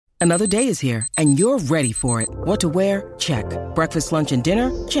Another day is here, and you're ready for it. What to wear? Check. Breakfast, lunch, and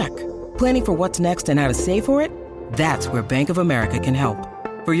dinner? Check. Planning for what's next and how to save for it? That's where Bank of America can help.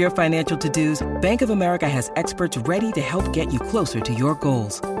 For your financial to-dos, Bank of America has experts ready to help get you closer to your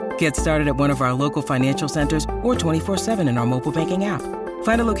goals. Get started at one of our local financial centers or 24/7 in our mobile banking app.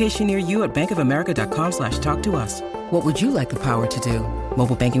 Find a location near you at bankofamerica.com/talktous. What would you like the power to do?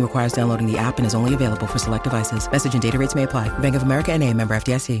 Mobile banking requires downloading the app and is only available for select devices. Message and data rates may apply. Bank of America N.A., member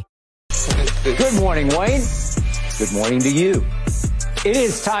FDIC. Good morning, Wayne. Good morning to you. It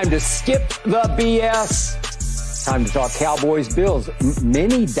is time to skip the BS. Time to talk Cowboys Bills.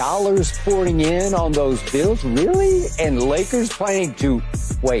 Many dollars pouring in on those Bills, really? And Lakers planning to,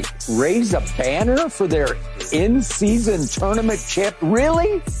 raise a banner for their in-season tournament chip?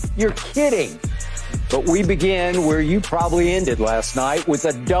 Really? You're kidding. But we begin where you probably ended last night, with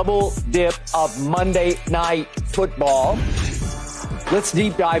a double dip of Monday Night Football. Let's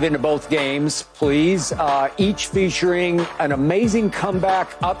deep dive into both games, please. Each featuring an amazing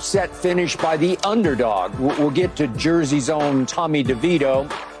comeback upset finish by the underdog. We'll get to Jersey's own Tommy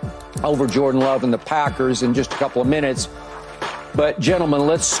DeVito over Jordan Love and the Packers in just a couple of minutes. But, gentlemen,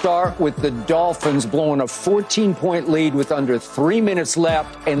 let's start with the Dolphins blowing a 14-point lead with under 3 minutes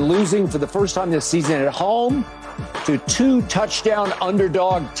left and losing for the first time this season at home to 2-touchdown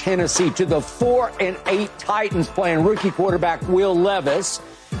underdog Tennessee, to the 4-8 Titans playing rookie quarterback Will Levis.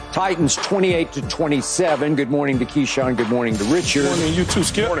 Titans 28-27. Good morning to Keyshawn. Good morning to Richard. Good morning, you too,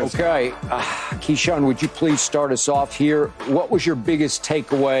 Skip. Okay. Keyshawn, would you please start us off here? What was your biggest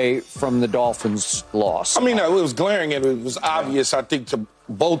takeaway from the Dolphins' loss? I mean, it was glaring and it was obvious, I think, to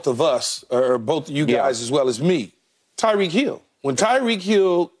both of us, or both of you guys as well as me. Tyreek Hill. When Tyreek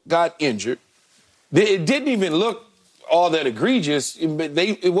Hill got injured, it didn't even look all that egregious.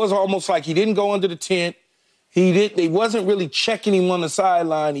 It was almost like he didn't go under the tent. They wasn't really checking him on the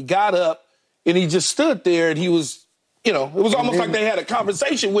sideline. He got up and he just stood there, and he was, it was almost like they had a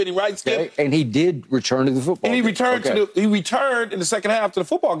conversation with him, right, Skip? Okay. And he did return to the football game. And he returned in the second half to the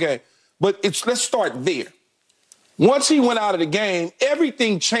football game. But let's start there. Once he went out of the game,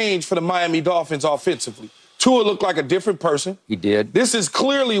 everything changed for the Miami Dolphins offensively. Tua looked like a different person. He did. This is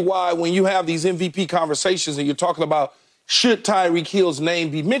clearly why when you have these MVP conversations and you're talking about should Tyreek Hill's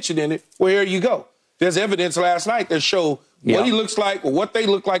name be mentioned in it, well, here you go. There's evidence last night that showed what he looks like or what they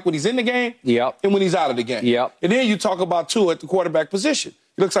look like when he's in the game and when he's out of the game. And then you talk about Tua at the quarterback position.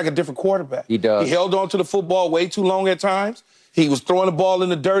 He looks like a different quarterback. He does. He held on to the football way too long at times. He was throwing the ball in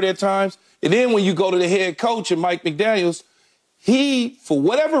the dirt at times. And then when you go to the head coach and Mike McDaniels, he, for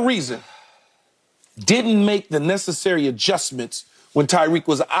whatever reason, didn't make the necessary adjustments when Tyreek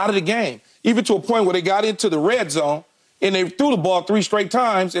was out of the game, even to a point where they got into the red zone and they threw the ball 3 straight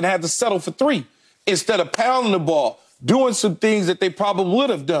times and had to settle for 3 instead of pounding the ball, doing some things that they probably would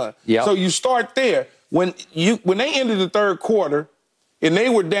have done. So you start there. When they ended the third quarter and they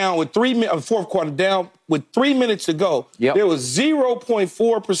were down with fourth quarter down with 3 minutes to go, there was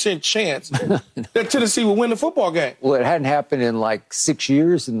 0.4% chance that Tennessee would win the football game. Well, it hadn't happened in like 6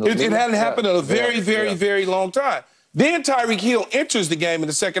 years. It hadn't happened in a very, very long time. Then Tyreek Hill enters the game in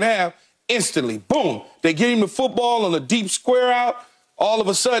the second half instantly. Boom. They get him the football on a deep square out. All of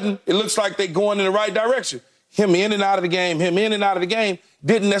a sudden, it looks like they're going in the right direction. Him in and out of the game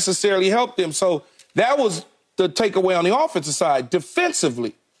didn't necessarily help them. So that was the takeaway on the offensive side.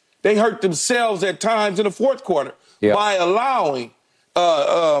 Defensively, they hurt themselves at times in the fourth quarter by allowing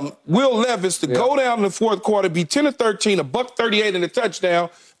Will Levis to go down in the fourth quarter, be 10-13, a $138 and a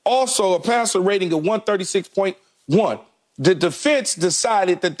touchdown, also a passer rating of 136.1. The defense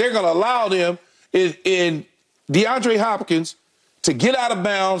decided that they're going to allow them in DeAndre Hopkins to get out of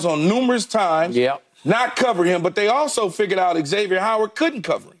bounds on numerous times, not cover him, but they also figured out Xavier Howard couldn't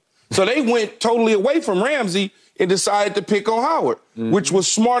cover him. So they went totally away from Ramsey and decided to pick on Howard, which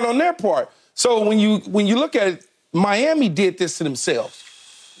was smart on their part. So when you look at it, Miami did this to themselves.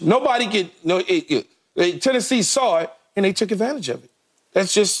 Nobody Tennessee saw it, and they took advantage of it.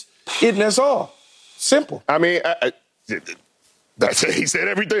 That's just it, and that's all. Simple. I mean, he said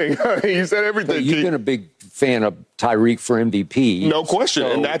everything. He said everything. But you've been a big fan of Tyreek for MVP. No question.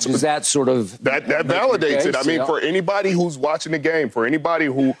 So and that's that sort of that validates it. I mean, for anybody who's watching the game, for anybody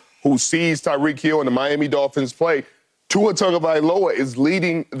who sees Tyreek Hill and the Miami Dolphins play, Tua Tagovailoa is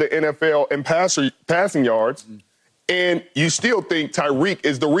leading the NFL in passing yards. And you still think Tyreek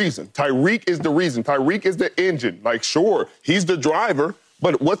is the reason. Tyreek is the reason. Tyreek is the engine. Like, sure, he's the driver,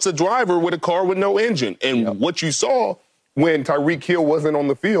 but what's a driver with a car with no engine? And what you saw when Tyreek Hill wasn't on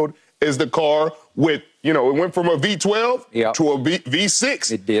the field is the car with You know, it went from a V12 to a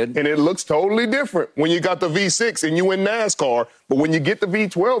V6. It did. And it looks totally different when you got the V6 and you in NASCAR. But when you get the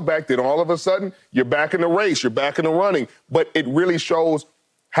V12 back, then all of a sudden you're back in the race, you're back in the running. But it really shows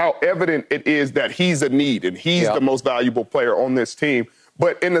how evident it is that he's a need and he's the most valuable player on this team.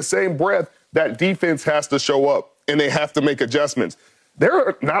 But in the same breath, that defense has to show up and they have to make adjustments. There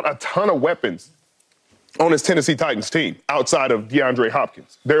are not a ton of weapons on this Tennessee Titans team outside of DeAndre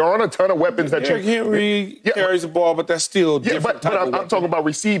Hopkins. There aren't a ton of weapons that Derrick Henry carries the ball, but that's still different. But I'm talking about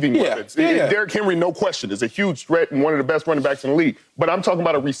receiving weapons. Derrick Henry, no question, is a huge threat and one of the best running backs in the league. But I'm talking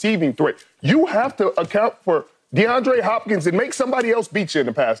about a receiving threat. You have to account for DeAndre Hopkins and make somebody else beat you in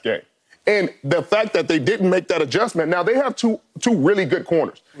the pass game. And the fact that they didn't make that adjustment, now they have two really good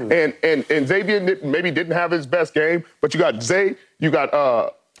corners. And Xavier maybe didn't have his best game, but you got Zay, you got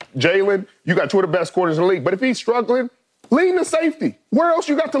Jalen, you got two of the best corners in the league. But if he's struggling, lean to safety. Where else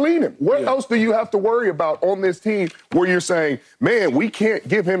you got to lean him? What else do you have to worry about on this team where you're saying, man, we can't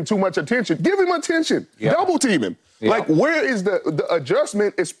give him too much attention? Give him attention. Double team him. Like, where is the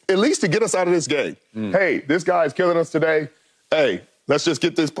adjustment, is at least to get us out of this game? Hey, this guy is killing us today. Hey, let's just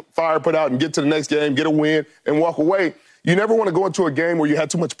get this fire put out and get to the next game, get a win, and walk away. You never want to go into a game where you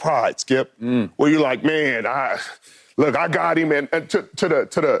had too much pride, Skip, where you're like, man, I got him, and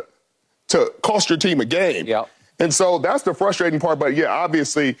to cost your team a game. And so that's the frustrating part. But, yeah,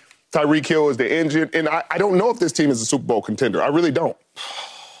 obviously Tyreek Hill is the engine. And I don't know if this team is a Super Bowl contender. I really don't.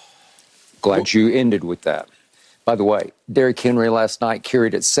 Glad you ended with that. By the way, Derrick Henry last night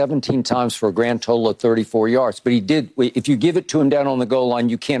carried it 17 times for a grand total of 34 yards. But he did. If you give it to him down on the goal line,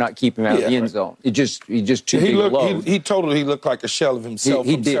 you cannot keep him out of the end zone. He just too big a load. He totally looked like a shell of himself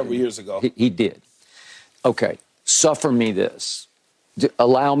from several years ago. He did. Okay, suffer me this.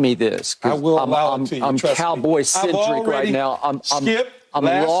 Allow me this. I will allow it to you. I'm Cowboy-centric right now. I'm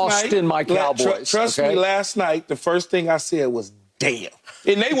lost in my Cowboys. Trust me, last night, the first thing I said was, damn.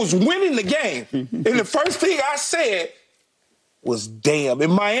 And they was winning the game. And the first thing I said was, damn.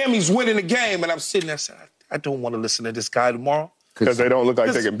 And Miami's winning the game. And I'm sitting there saying, I don't want to listen to this guy tomorrow. Because they don't look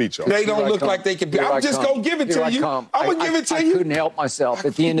like they can beat y'all. They don't look like they can beat. I'm just going to give it to you. I'm going to give it to you. I couldn't help myself.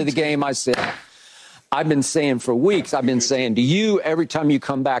 At the end of the game, I said, I've been saying for weeks, I've been saying to you, every time you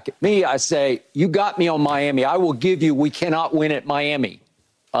come back at me, I say, you got me on Miami. I will give you, we cannot win at Miami.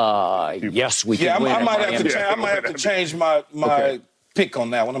 Yes, we can win at Miami. I might have to change my pick on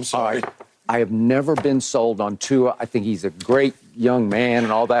that one. I'm sorry. I have never been sold on Tua. I think he's a great young man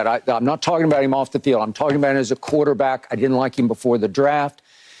and all that. I'm not talking about him off the field. I'm talking about him as a quarterback. I didn't like him before the draft.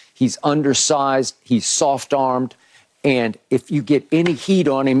 He's undersized. He's soft-armed. And if you get any heat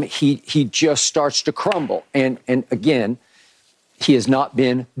on him, he just starts to crumble. And again, he has not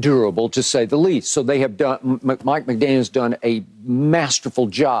been durable, to say the least. So they have done, Mike McDaniel's done a masterful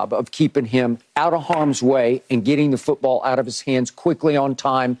job of keeping him out of harm's way and getting the football out of his hands quickly on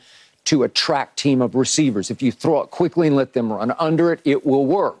time to a track team of receivers. If you throw it quickly and let them run under it, it will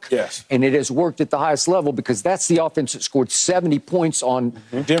work. Yes. And it has worked at the highest level because that's the offense that scored 70 points on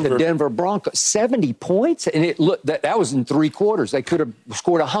the Denver Broncos. 70 points? And it looked that was in 3 quarters. They could have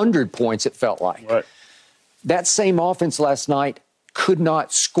scored 100 points, it felt like. Right. That same offense last night could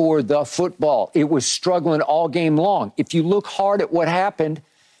not score the football. It was struggling all game long. If you look hard at what happened,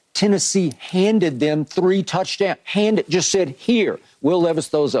 Tennessee handed them 3 touchdowns. Just said, here. Will Levis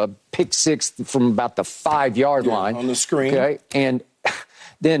throws a pick 6 from about the 5-yard line. On the screen. Okay, and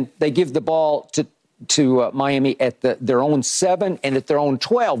then they give the ball to Miami at their own 7 and at their own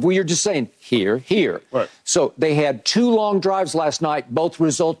 12. Well, you're just saying, here. Right. So they had 2 long drives last night, both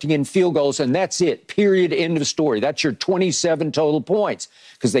resulting in field goals, and that's it. Period. End of story. That's your 27 total points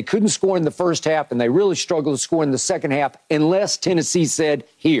because they couldn't score in the first half, and they really struggled to score in the second half unless Tennessee said,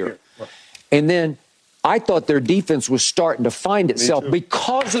 here. Right. And then I thought their defense was starting to find itself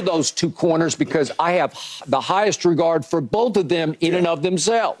because of those 2 corners, because I have the highest regard for both of them in and of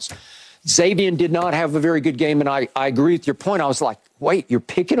themselves. Xavier did not have a very good game, and I agree with your point. I was like, wait, you're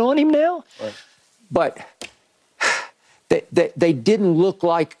picking on him now? Right. But they didn't look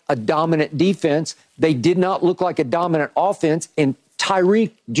like a dominant defense. They did not look like a dominant offense, and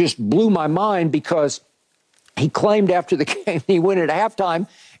Tyreek just blew my mind because he claimed after the game he went at halftime,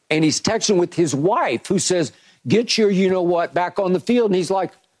 and he's texting with his wife who says, get your you-know-what back on the field. And he's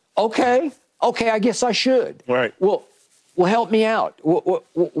like, okay, I guess I should. Right. Well, help me out.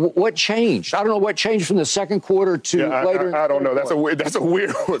 What changed? I don't know what changed from the second quarter to later. I don't know. That's a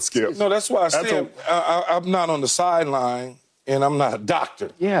weird one, Skip. No, that's why I said I'm not on the sideline and I'm not a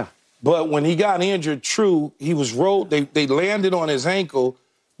doctor. Yeah. But when he got injured, true, he was rolled. They landed on his ankle,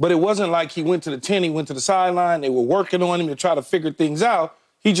 but it wasn't like he went to the 10, he went to the sideline. They were working on him to try to figure things out.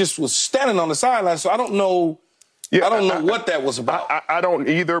 he just was standing on the sideline. So I don't know. Yeah, I don't know what that was about. I don't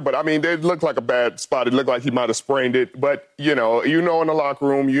either, but, I mean, it looked like a bad spot. It looked like he might have sprained it. But, in the locker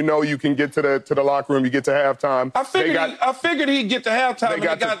room, you can get to the locker room, you get to halftime. I figured he'd get to halftime. They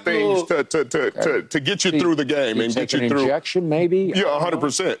got the things to get you through the game and get you through. Injection, maybe? Yeah,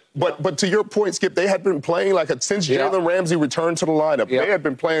 100%. But to your point, Skip, they had been playing since Jalen Ramsey returned to the lineup, they had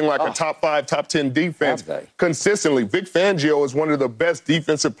been playing like a top 5, top 10 defense consistently. Vic Fangio is one of the best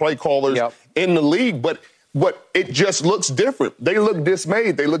defensive play callers in the league, but it just looks different. They look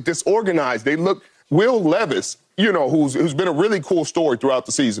dismayed. They look disorganized. They look Will Levis, who's been a really cool story throughout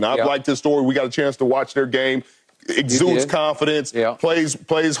the season. I've liked his story. We got a chance to watch their game. Exudes confidence,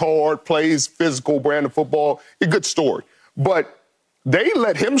 plays hard, plays physical brand of football. A good story. But they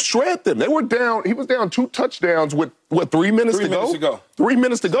let him shred them. They were down. He was down 2 touchdowns with 3 minutes to go? 3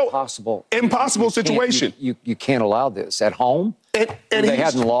 minutes to go. Impossible situation. You can't allow this at home. And they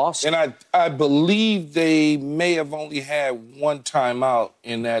hadn't lost. And I believe they may have only had 1 timeout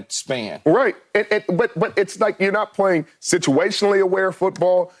in that span. Right. But it's like you're not playing situationally aware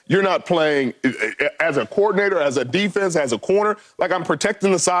football. You're not playing as a coordinator, as a defense, as a corner. Like I'm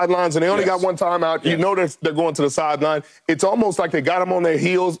protecting the sidelines, and they only got 1 timeout. You know they're going to the sideline. It's almost like they got them on their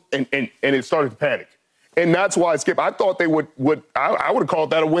heels, and it started to panic. And that's why, Skip, I thought they would I would have called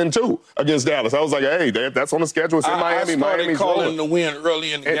that a win, too, against Dallas. I was like, hey, that's on the schedule. It's in Miami. I started calling the win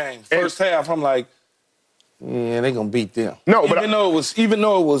early in the game. First half, I'm like, yeah, they're going to beat them. No, but even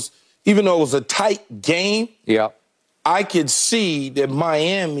though it was a tight game, I could see that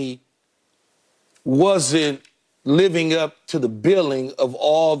Miami wasn't living up to the billing of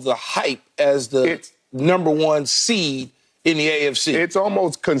all the hype as the number 1 seed in the AFC. It's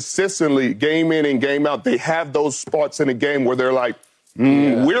almost consistently, game in and game out, they have those spots in the game where they're like,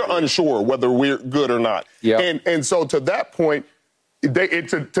 we're unsure whether we're good or not. And so to that point,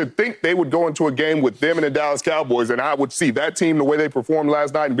 to think they would go into a game with them and the Dallas Cowboys, and I would see that team the way they performed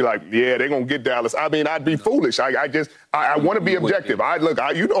last night and be like, yeah, they're going to get Dallas. I mean, I'd be foolish. I want to be objective. I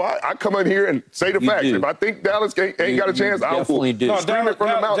come in here and say the facts. If I think Dallas ain't got a chance, I'll definitely do. No, scream it from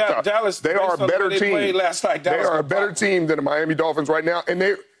the mountaintop. Dallas, they are a better team. They are a better team than the Miami Dolphins right now, and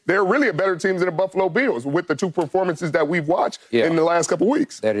they're really a better team than the Buffalo Bills with the 2 performances that we've watched in the last couple of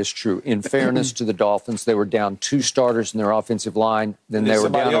weeks. That is true. In fairness to the Dolphins, they were down 2 starters in their offensive line. Then they were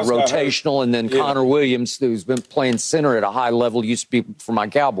down a rotational. And then Connor Williams, who's been playing center at a high level, used to be for my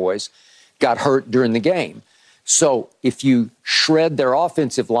Cowboys, got hurt during the game. So if you shred their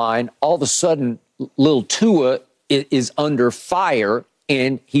offensive line, all of a sudden, little Tua is under fire,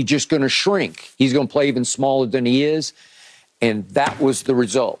 and he's just going to shrink. He's going to play even smaller than he is. And that was the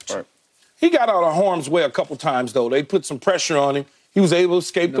result. Right. He got out of harm's way a couple times, though. They put some pressure on him. He was able to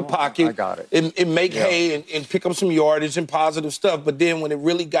escape the pocket and make hay and pick up some yardage and positive stuff. But then when it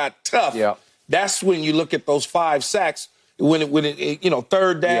really got tough, that's when you look at those 5 sacks. When it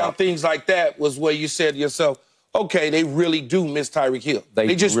third down, things like that was where you said to yourself, okay, they really do miss Tyreek Hill.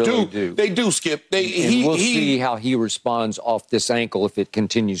 They just really do. They do, Skip. We'll see how he responds off this ankle if it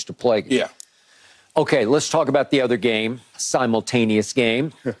continues to plague him. Yeah. Okay, let's talk about the other game, simultaneous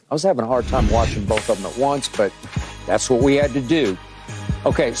game. I was having a hard time watching both of them at once, but that's what we had to do.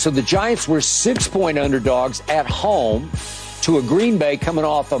 Okay, so the Giants were 6-point underdogs at home to a Green Bay coming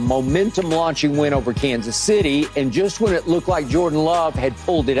off a momentum-launching win over Kansas City, and just when it looked like Jordan Love had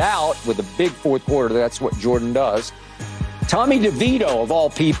pulled it out with a big 4th quarter, that's what Jordan does, Tommy DeVito, of all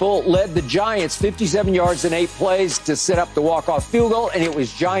people, led the Giants 57 yards in 8 plays to set up the walk-off field goal, and it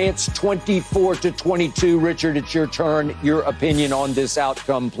was Giants 24-22. Richard, it's your turn. Your opinion on this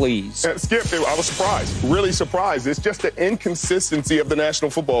outcome, please. Skip, I was surprised, really surprised. It's just the inconsistency of the National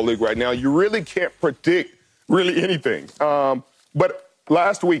Football League right now. You really can't predict really anything. But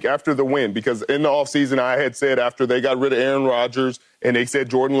last week after the win, because in the offseason I had said after they got rid of Aaron Rodgers and they said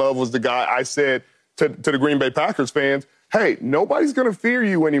Jordan Love was the guy, I said to the Green Bay Packers fans, hey, nobody's going to fear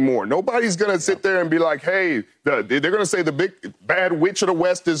you anymore. Nobody's going to sit there and be like, hey, they're going to say the big bad witch of the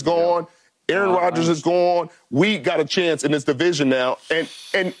West is gone. Aaron Rodgers is gone. We got a chance in this division now.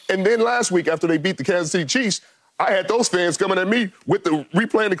 And then last week after they beat the Kansas City Chiefs, I had those fans coming at me with the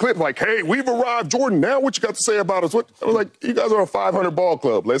replaying the clip like, hey, we've arrived, Jordan. Now what you got to say about us? I was like, you guys are a 500 ball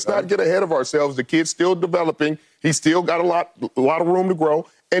club. Let's not get ahead of ourselves. The kid's still developing. He's still got a lot of room to grow.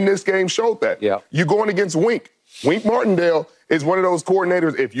 And this game showed that. Yeah. You're going against Wink. Wink Martindale is one of those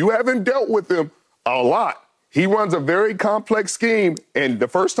coordinators, if you haven't dealt with him a lot, he runs a very complex scheme, and the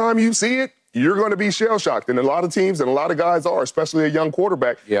first time you see it, you're going to be shell-shocked. And a lot of teams and a lot of guys are, especially a young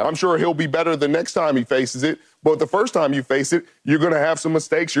quarterback. Yeah. I'm sure he'll be better the next time he faces it. But the first time you face it, you're going to have some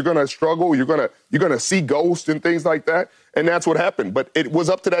mistakes. You're going to struggle. You're going to see ghosts and things like that. And that's what happened. But it was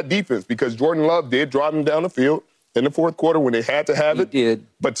up to that defense because Jordan Love did drive him down the field in the fourth quarter when they had to have it. He did.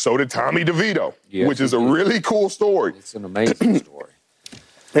 But so did Tommy DeVito, Yes, which is a really cool story. It's an amazing story.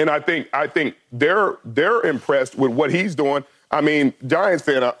 And I think they're impressed with what he's doing. I mean, Giants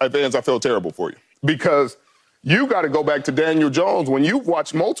fans, I feel terrible for you because you got to go back to Daniel Jones when you've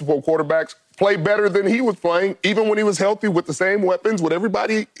watched multiple quarterbacks play better than he was playing, even when he was healthy with the same weapons, with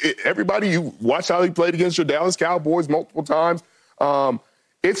everybody. You watch how he played against your Dallas Cowboys multiple times.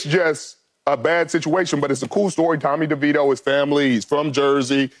 It's just a bad situation, but it's a cool story. Tommy DeVito, his family, he's from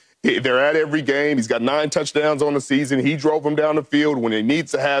Jersey. They're at every game. He's got 9 touchdowns on the season. He drove them down the field when he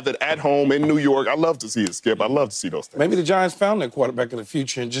needs to have it at home in New York. I love to see it, Skip. I love to see those things. Maybe the Giants found their quarterback in the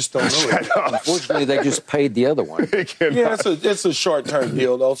future and just don't know it. Unfortunately, they just paid the other one. Yeah, it's a short-term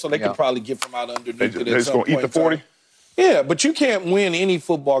deal, though, so they could probably get from out underneath it at some point. They're just going to eat the 40? Yeah, but you can't win any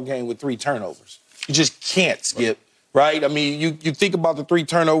football game with 3 turnovers. You just can't, Skip, right? I mean, you think about the 3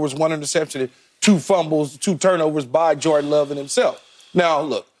 turnovers, 1 interception, 2 fumbles, 2 turnovers by Jordan Love and himself. Now,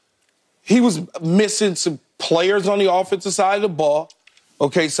 look, he was missing some players on the offensive side of the ball.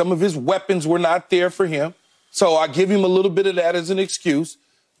 Okay, some of his weapons were not there for him. So I give him a little bit of that as an excuse.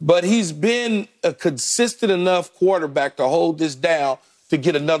 But he's been a consistent enough quarterback to hold this down to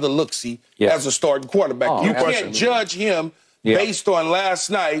get another look-see as a starting quarterback. You can't judge him based on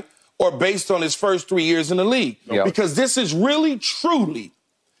last night or based on his first 3 years in the league. Because this is really, truly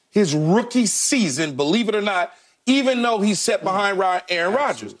his rookie season, believe it or not, even though he's set behind Aaron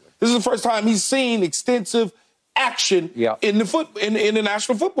Rodgers. This is the first time he's seen extensive action in the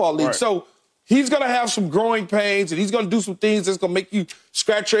National Football League. Right. So he's going to have some growing pains, and he's going to do some things that's going to make you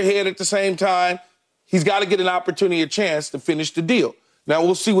scratch your head at the same time. He's got to get an opportunity, a chance to finish the deal. Now,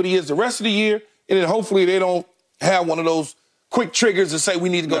 we'll see what he is the rest of the year, and then hopefully they don't have one of those quick triggers and say we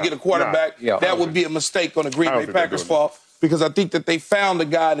need to go get a quarterback. That would be a mistake on the Green Bay Packers' fault because I think that they found a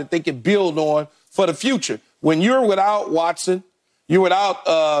guy that they can build on for the future. When you're without Watson, you're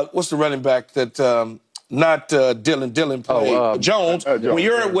without, what's the running back that not Dylan played? Jones. When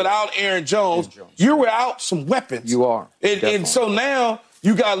you're without Aaron Jones, you're without some weapons. You are. And so now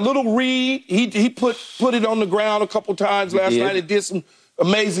you got Little Reed. He put it on the ground a couple times last night and did some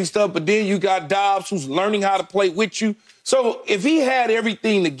amazing stuff. But then you got Dobbs, who's learning how to play with you. So if he had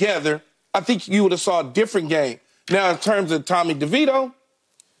everything together, I think you would have saw a different game. Now, in terms of Tommy DeVito,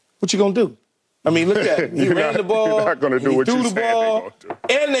 what you going to do? I mean, look at him. He ran the ball. You're not going to do what you said they're going to do.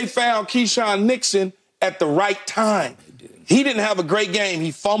 And they found Keyshawn Nixon at the right time. He didn't have a great game. He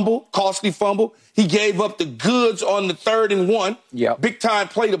fumbled, costly fumble. He gave up the goods on the 3rd and 1. Big-time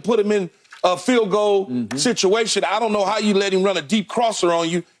play to put him in a field goal situation. I don't know how you let him run a deep crosser on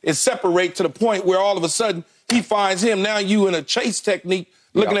you and separate to the point where all of a sudden he finds him. Now you in a chase technique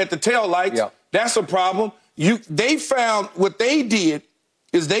looking at the tail lights. That's a problem. They found what they did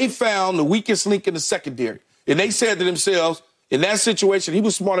is they found the weakest link in the secondary. And they said to themselves, in that situation, he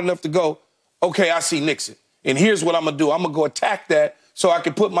was smart enough to go, okay, I see Nixon. And here's what I'm going to do. I'm going to go attack that so I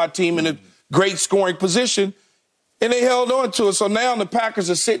can put my team in a great scoring position. And they held on to it. So now the Packers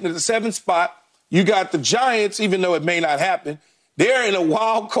are sitting at the 7th spot. You got the Giants, even though it may not happen. They're in a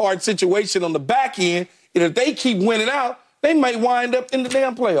wild card situation on the back end. And if they keep winning out, they might wind up in the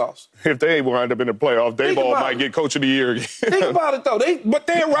damn playoffs. If they wind up in the playoffs, Dayball might get Coach of the Year again. Think about it, though. But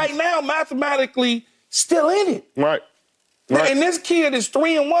they're right now mathematically still in it. Right. And this kid is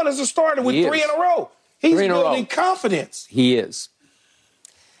 3-1 as a starter with 3 in a row. He's building confidence. He is.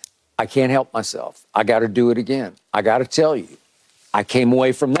 I can't help myself. I got to do it again. I got to tell you, I came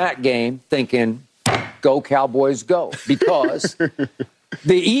away from that game thinking, go Cowboys, go. Because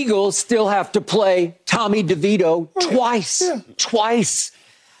the Eagles still have to play Tommy DeVito twice. Twice.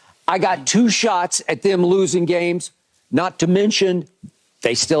 I got 2 shots at them losing games, not to mention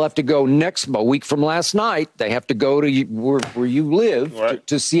they still have to go a week from last night. They have to go to where you live,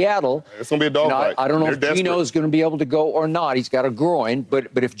 to Seattle. It's going to be a dogfight. I don't know if Geno is going to be able to go or not. He's got a groin. But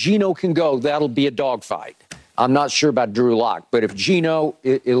if Geno can go, that'll be a dogfight. I'm not sure about Drew Lock. But if Geno,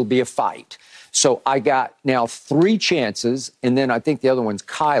 it'll be a fight. So I got now 3 chances. And then I think the other one's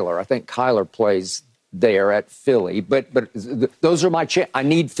Kyler. I think Kyler plays there at Philly. But those are my chances. I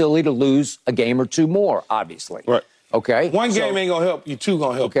need Philly to lose a game or 2 more, obviously. Right. Okay? One game ain't going to help you. 2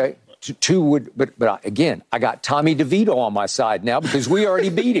 going to help you. two would, but again, I got Tommy DeVito on my side now because we already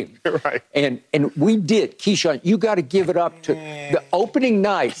beat him. Right. And we did. Keyshawn, you got to give it up to the opening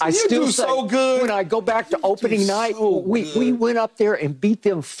night. I still say, so good. When I go back to opening night, we went up there and beat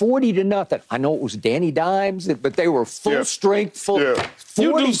them 40-0. I know it was Danny Dimes, but they were full strength, full. Yeah.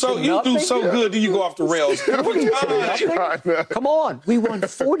 You do so good, then you go off the rails. Come on, we won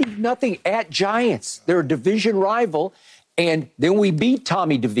 40-0 at Giants. They're a division rival. And then we beat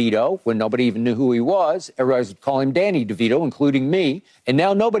Tommy DeVito when nobody even knew who he was. Everybody was calling him Danny DeVito, including me. And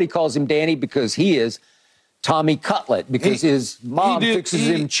now nobody calls him Danny because he is Tommy Cutlet, because his mom fixes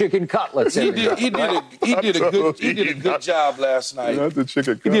him chicken cutlets. He did a good job last night. Not the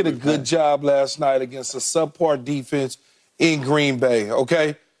chicken he did a good job last night against a subpar defense in Green Bay,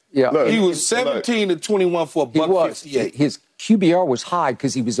 okay? Yeah. Look, he was 17-21 for a $158. His QBR was high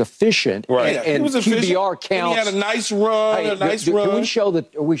because he was efficient. Right. And he was efficient. QBR counts. And he had a nice run, run. Can we show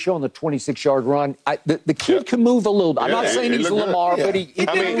are we showing the 26-yard run? The kid can move a little bit. I'm not saying he's Lamar, but he did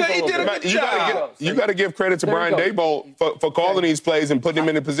a good job. You got to give credit to Brian Daboll for calling these plays and putting him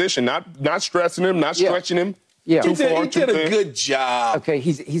in a position, not stressing him, not stretching him. Yeah. He did a good job. Okay,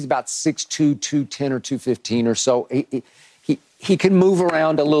 he's about 6'2", 210 or 215 or so. He can move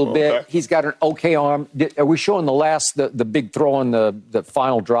around a little bit. He's got an okay arm. Are we showing the big throw on the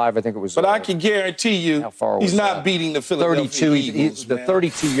final drive? I think it was. But I can guarantee you he's not beating the Philadelphia Eagles. The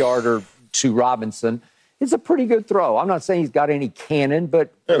 32-yarder to Robinson is a pretty good throw. I'm not saying he's got any cannon,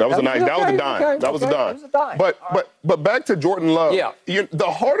 but that was a dime. That was a dime. But back to Jordan Love. Yeah. The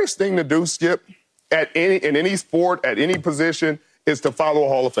hardest thing to do, Skip, in any sport, at any position, is to follow a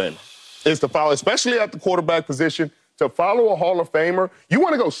Hall of Famer. Is to follow, especially at the quarterback position. To follow a Hall of Famer, you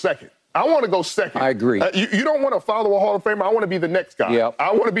want to go second. I want to go second. I agree. You don't want to follow a Hall of Famer. I want to be the next guy. Yep.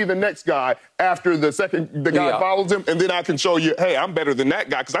 I want to be the next guy after the guy follows him, and then I can show you, hey, I'm better than that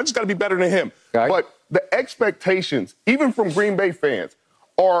guy because I just got to be better than him. Okay. But the expectations, even from Green Bay fans,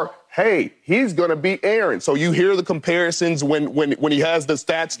 are, hey, he's going to beat Aaron. So you hear the comparisons when he has the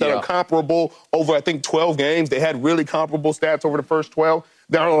stats that are comparable over, I think, 12 games. They had really comparable stats over the first 12.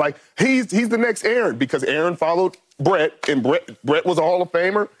 They're like, he's the next Aaron because Aaron followed Brett, and Brett was a Hall of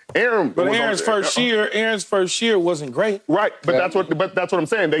Famer. Aaron's first year wasn't great. Right, but that's what I'm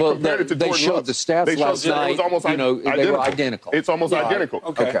saying. They compared it to Jordan Love. They showed the stats last night. It was almost they were identical. It's almost identical.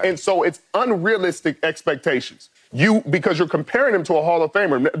 Okay. And so it's unrealistic expectations. Because you're comparing him to a Hall of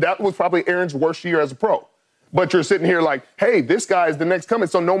Famer. That was probably Aaron's worst year as a pro. But you're sitting here like, hey, this guy is the next coming.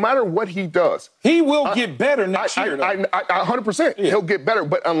 So no matter what he does, he will get better next year. 100%. Yeah. He'll get better.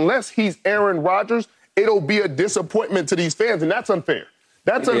 But unless he's Aaron Rodgers, it'll be a disappointment to these fans, and that's unfair.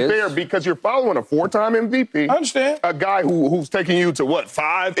 That's unfair because you're following a 4-time MVP. I understand. A guy who's taking you to,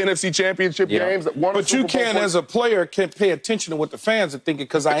 5 NFC championship games? But you can, as a player, can pay attention to what the fans are thinking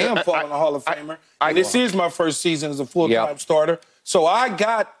because I am following a Hall of Famer. This is my first season as a full-time starter. So I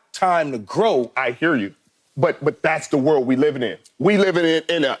got time to grow. I hear you. But that's the world we live in. We live in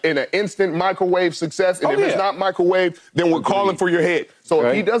an instant microwave success, and if it's not microwave, then we're calling for your head. So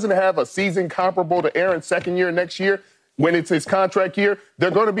if he doesn't have a season comparable to Aaron's second year next year, when it's his contract year,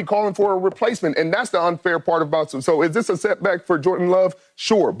 they're going to be calling for a replacement, and that's the unfair part about it. So is this a setback for Jordan Love?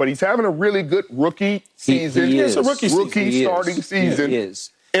 Sure, but he's having a really good rookie season. He is a rookie starting season. He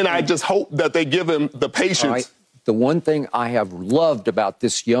is. And I just hope that they give him the patience. Right. The one thing I have loved about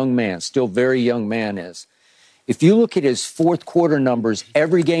this young man, still very young man, is if you look at his fourth quarter numbers,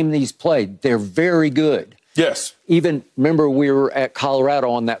 every game that he's played, they're very good. Yes. Even, remember, we were at Colorado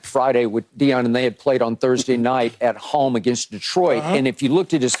on that Friday with Dion, and they had played on Thursday night at home against Detroit. And if you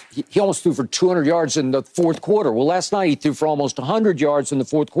looked at he almost threw for 200 yards in the fourth quarter. Well, last night he threw for almost 100 yards in the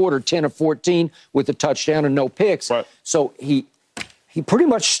fourth quarter, 10 of 14 with a touchdown and no picks. Right. So he pretty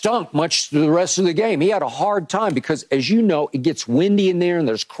much stumped much through the rest of the game. He had a hard time because, as you know, it gets windy in there and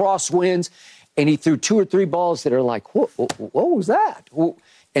there's crosswinds. And he threw 2 or 3 balls that are like, what was that?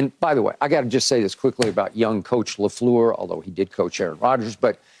 And by the way, I got to just say this quickly about young Coach LaFleur, although he did coach Aaron Rodgers,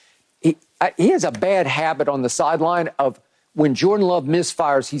 but he has a bad habit on the sideline of when Jordan Love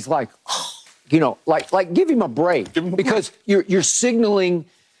misfires, he's like, like give him a break. Because you're signaling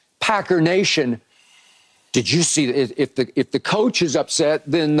Packer Nation. Did you see if the coach is upset,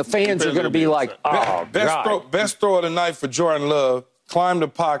 then the fans are going to be like, oh, best throw of the night for Jordan Love. Climbed the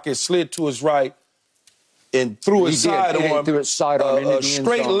pocket, slid to his right, and threw his side on. Threw his side on a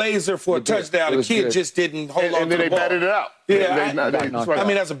straight laser for a touchdown. The kid just didn't hold on to the ball. And then they batted it out. I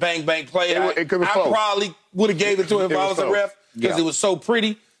mean, that's a bang play. I probably would have gave it to him if I was a ref because it was so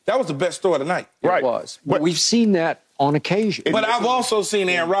pretty. That was the best throw of the night. It was. But we've seen that on occasion. But I've also seen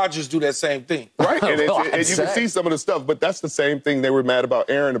Aaron Rodgers do that same thing. Right, and you can see some of the stuff, but that's the same thing they were mad about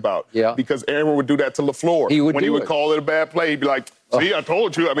Aaron about. Yeah. Because Aaron would do that to LaFleur. When he would call it a bad play, he'd be like, see, I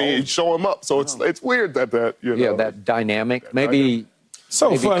told you. I mean, he'd show him up. So it's weird that you know. Yeah, that dynamic. Maybe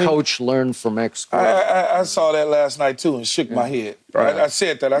funny. Coach learned from ex. I saw that last night, too, and shook my head. Right? I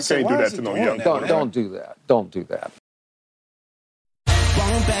said that. I said, can't do that to no young man. Don't do that. Don't do that.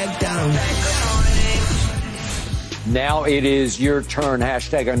 Now it is your turn.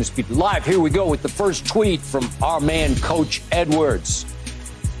 Hashtag Undisputed Live. Here we go with the first tweet from our man, Coach Edwards.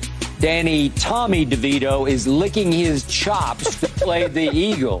 Danny Tommy DeVito is licking his chops to play the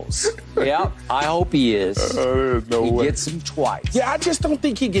Eagles. Yeah, I hope he is. There's no way. He gets them twice. Yeah, I just don't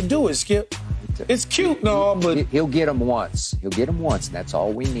think he can do it, Skip. It's cute, no, but he'll get them once. He'll get them once, and that's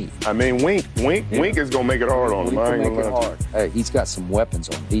all we need. I mean, Wink is gonna make it hard on him. I ain't gonna lie. Hey, he's got some weapons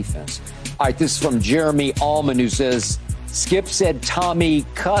on defense. All right, this is from Jeremy Allman, who says, Skip said Tommy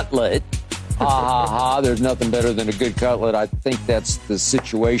Cutlet. Ha, ha, ha. There's nothing better than a good cutlet. I think that's the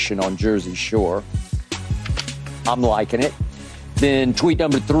situation on Jersey Shore. I'm liking it. Then tweet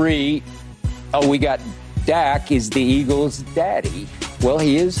number 3. Oh, we got Dak is the Eagles' daddy. Well,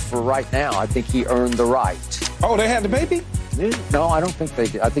 he is for right now. I think he earned the right. Oh, they had the baby? No, I don't think they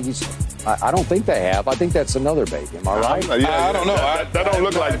did. I don't think they have. I think that's another baby. Am I right? I don't know. That don't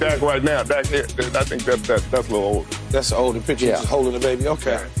look like Dak right now. Dak, I think that's a little old. That's an older picture. Just holding the baby.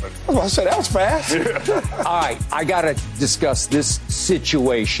 Okay. I said that was fast. All right, I got to discuss this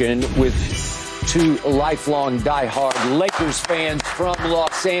situation with 2 lifelong diehard Lakers fans from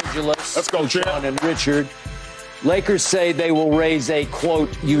Los Angeles. Let's go, Jim. Sean and Richard. Lakers say they will raise a, quote,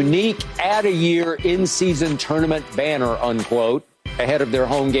 unique add-a-year in-season tournament banner, unquote, ahead of their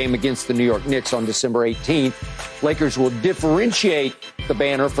home game against the New York Knicks on December 18th. Lakers will differentiate the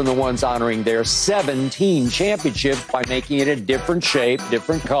banner from the ones honoring their 7-team championship by making it a different shape,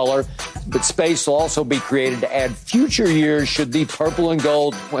 different color. But space will also be created to add future years should the purple and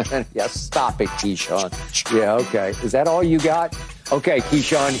gold win. Yeah, stop it, Keyshawn. Yeah, okay. Is that all you got? Okay,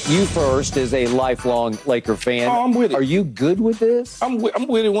 Keyshawn, you first as a lifelong Laker fan. Oh, I'm with it. Are you good with this? I'm with it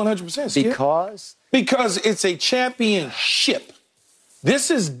 100%. Skip. Because? Because it's a championship.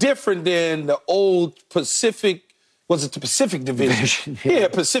 This is different than the old Pacific, was it the Pacific Division? Yeah,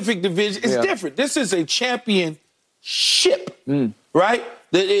 Pacific Division. It's different. This is a championship, right?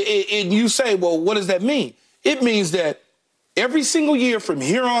 And you say, well, what does that mean? It means that every single year from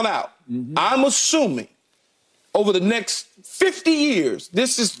here on out, I'm assuming over the next 50 years,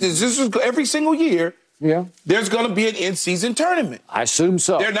 this is every single year, there's going to be an in-season tournament. I assume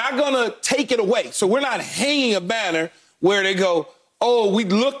so. They're not going to take it away. So we're not hanging a banner where they go, oh, we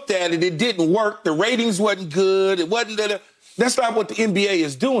looked at it, it didn't work, the ratings wasn't good, it wasn't that. That's not what the NBA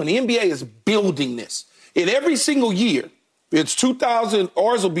is doing. The NBA is building this. In every single year, it's 2000,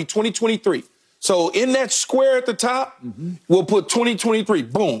 ours will be 2023. So in that square at the top, we'll put 2023,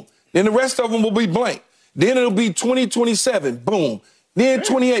 boom. Then the rest of them will be blank. Then it'll be 2027, boom. Then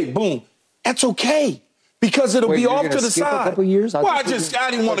 28, boom. That's okay. Because it'll be off to the side. A couple years? Well, I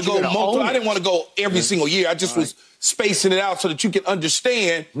didn't want to go multiple. I didn't want to go every single year. I just was spacing it out so that you can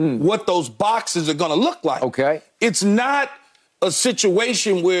understand what those boxes are going to look like. Okay. It's not a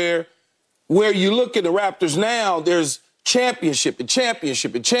situation where you look at the Raptors now, there's championship and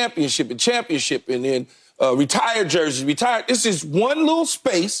championship and championship and championship and then retired jerseys, retired. This is one little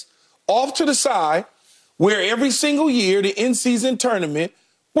space off to the side where every single year, the in-season tournament,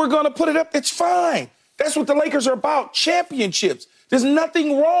 we're going to put it up. It's fine. That's what the Lakers are about, championships. There's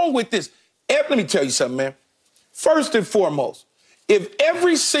nothing wrong with this. Let me tell you something, man. First and foremost, if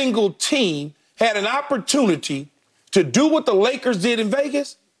every single team had an opportunity to do what the Lakers did in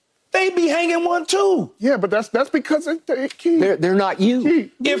Vegas, they'd be hanging one too. Yeah, but that's because they're not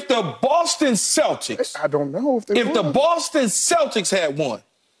you. If the Boston Celtics, I don't know if they would. the Boston Celtics had one,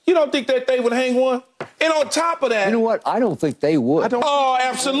 you don't think that they would hang one? And on top of that, you know what? I don't think they would. Oh,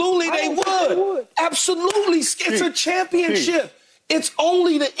 absolutely they would. Absolutely, it's a championship. It's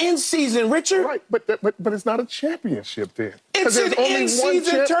only the in-season, Richard. Right, but it's not a championship then. It's an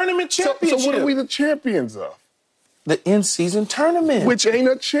in-season tournament championship. So what are we the champions of? The in-season tournament. Which ain't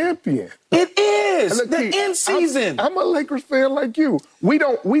a champion. It is. The in-season. I'm a Lakers fan like you. We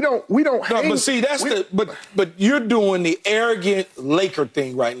don't hang. But see, but you're doing the arrogant Laker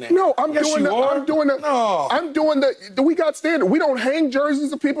thing right now. No, I'm doing the we got standard. We don't hang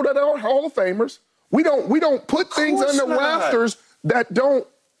jerseys of people that aren't Hall of Famers. We don't put things on the rafters that don't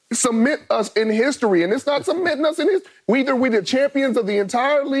cement us in history. And it's not cementing us in history. Either we're the champions of the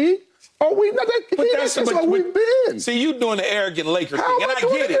entire league. Oh, that's what we've been. See, you doing the arrogant Laker thing, and I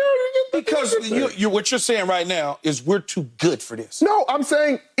get it. Because what you're saying right now is we're too good for this. No, I'm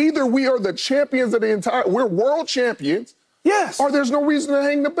saying either we are the champions of the entire, we're world champions. Yes. Or there's no reason to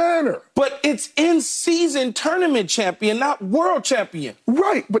hang the banner. But it's in-season tournament champion, not world champion.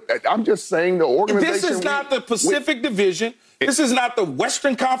 Right, but I'm just saying the organization... This is not the Pacific Division. This is not the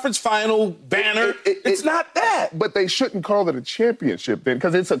Western Conference Final banner. It's not that. But they shouldn't call it a championship then,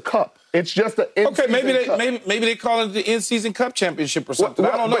 because it's a cup. It's just an in-season cup. Maybe they call it the in-season cup championship or something.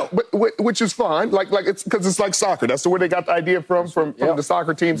 I don't know. But which is fine, it's because it's like soccer. That's where they got the idea from the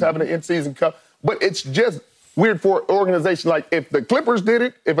soccer teams having an in-season cup. But it's just weird for an organization. Like, if the Clippers did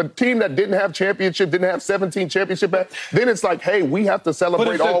it, if a team that didn't have championship, didn't have 17 championship, then it's like, hey, we have to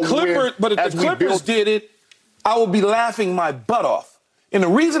celebrate all wins. But if the Clippers did it, I would be laughing my butt off. And the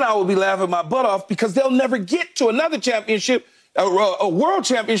reason I would be laughing my butt off, because they'll never get to another championship, a world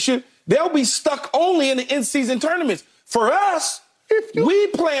championship. They'll be stuck only in the in-season tournaments. For us, we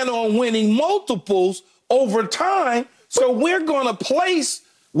plan on winning multiples over time, so we're going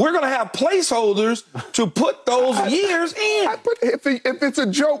to have placeholders to put those years in. If it's a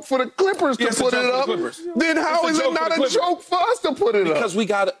joke for the Clippers to put it up, then how is it not a joke for us to put it up? Because we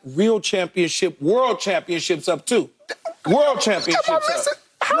got world championships up too. World championships up.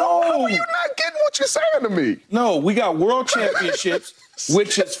 How are you not getting what you're saying to me? No, we got world championships,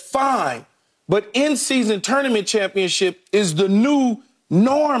 which is fine. But in-season tournament championship is the new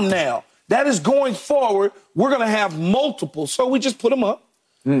norm now. That is going forward. We're going to have multiple. So we just put them up.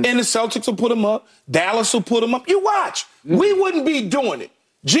 And the Celtics will put them up. Dallas will put them up. You watch. We wouldn't be doing it.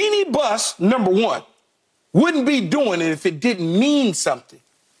 Jeannie Buss, number one, wouldn't be doing it if it didn't mean something.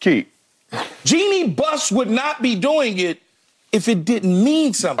 Keith. Jeannie Buss would not be doing it if it didn't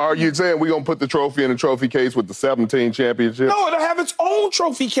mean something. Are you saying we're going to put the trophy in the trophy case with the 17 championships? No, it'll have its own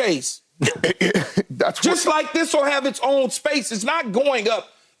trophy case. Just like this will have its own space. It's not going up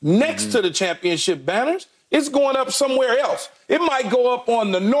next to the championship banners. It's going up somewhere else. It might go up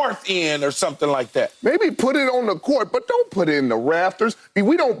on the north end or something like that. Maybe put it on the court, but don't put it in the rafters.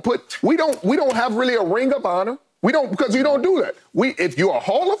 We don't have really a ring of honor. Because you don't do that. If you're a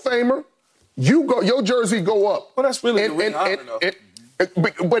Hall of Famer, your jersey go up. Well, that's really the ring of honor,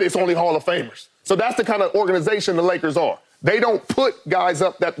 though. But it's only Hall of Famers. So that's the kind of organization the Lakers are. They don't put guys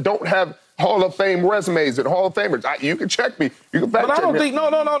up that don't have Hall of Fame resumes and Hall of Famers. You can check me. You can fact check me. But I don't think,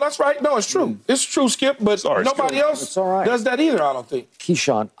 no, that's right. No, it's true. It's true, Skip, but nobody else does that either, I don't think.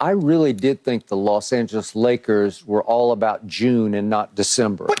 Keyshawn, I really did think the Los Angeles Lakers were all about June and not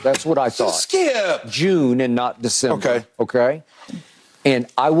December. That's what I thought. Skip. June and not December. Okay? And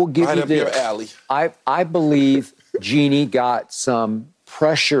I will give you this. Right up your alley. I believe Jeannie got some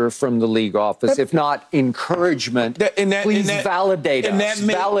pressure from the league office, if not encouragement. Please validate us.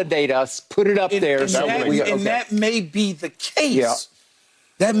 Validate us. Put it up there. That may be the case. Yeah.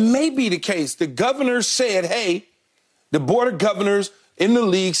 That may be the case. The governor said, hey, the board of governors in the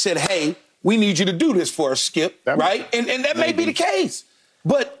league said, hey, we need you to do this for us, Skip, right? And that may be the case.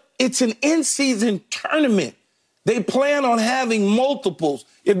 But it's an in-season tournament. They plan on having multiples.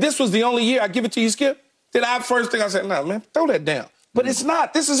 If this was the only year I give it to you, Skip, then first thing I said, no, man, throw that down. But it's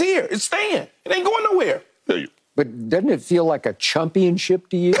not. This is here. It's staying. It ain't going nowhere. But doesn't it feel like a championship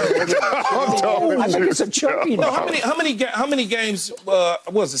to you? I think it's a championship. No, how many games,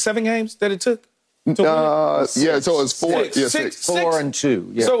 was it 7 games that it took? So it's 4. Six. 4 and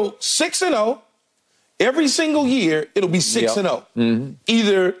 2. Yeah. So 6-0. Every single year, it'll be 6-0.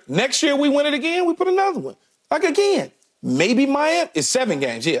 Either next year we win it again, we put another one. Like again, maybe Miami. It's 7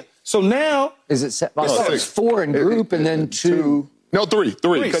 games, yeah. So now... Is it 7? It's 4 in group and then 2... No, 3.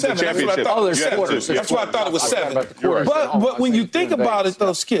 Because the championship. There's quarters. That's why I thought it was 7. But when you think about it,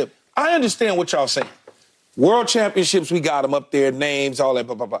 though, Skip, I understand what y'all saying. World championships, we got them up there, names, all that,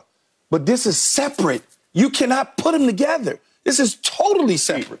 blah, blah, blah. But this is separate. You cannot put them together. This is totally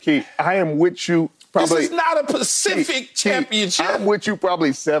separate. Keith, I am with you. Probably, this is not a Pacific championship. I'm with you probably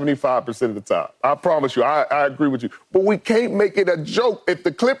 75% of the time. I promise you. I agree with you. But we can't make it a joke if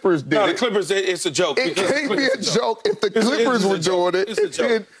the Clippers did it. No, the Clippers, it's a joke. It can't be a joke if the Clippers were doing it. It's a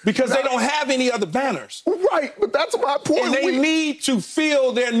joke. Because they don't have any other banners. Right, but that's my point. And they need to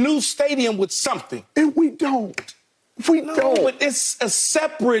fill their new stadium with something. And we don't. No, but it's a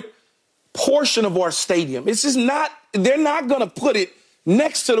separate portion of our stadium. It's just not, they're not going to put it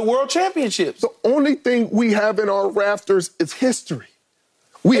next to the World Championships. The only thing we have in our rafters is history.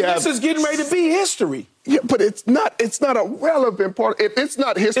 This is getting ready to be history. Yeah, but it's not a relevant part. If it's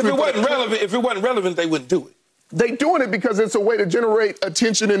not history, if it wasn't relevant, they wouldn't do it. They doing it because it's a way to generate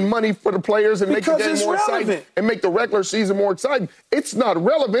attention and money for the players and make the game more exciting and make the regular season more exciting. It's not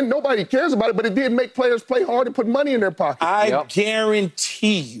relevant. Nobody cares about it, but it did make players play hard and put money in their pocket. I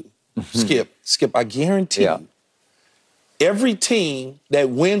guarantee you Skip, I guarantee you, every team that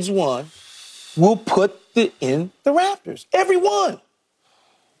wins one will put in the Raptors. Every one.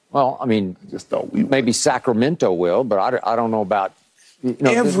 Well, I mean, maybe Sacramento will, but I don't know about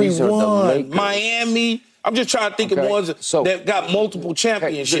everyone. Miami. I'm just trying to think of ones that got multiple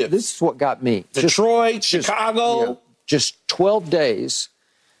championships. This is what got me. Detroit, Chicago. Just 12 days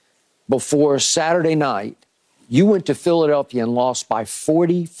before Saturday night, you went to Philadelphia and lost by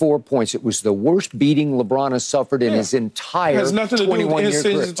 44 points. It was the worst beating LeBron has suffered in his entire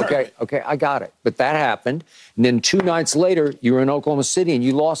 21-year career. Okay, I got it. But that happened. And then 2 nights later, you were in Oklahoma City and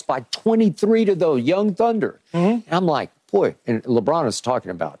you lost by 23 to the Young Thunder. And I'm like, boy, and LeBron is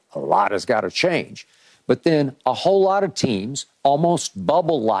talking about a lot has got to change. But then a whole lot of teams, almost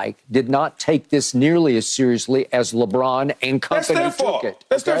bubble-like, did not take this nearly as seriously as LeBron and company took it.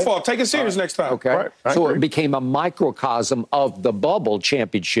 That's their fault. Take it serious next time. Okay. Right. So it became a microcosm of the bubble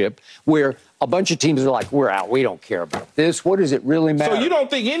championship where a bunch of teams are like, we're out. We don't care about this. What does it really matter? So you don't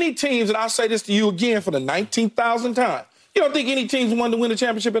think any teams, and I'll say this to you again for the 19,000th time, you don't think any teams wanted to win the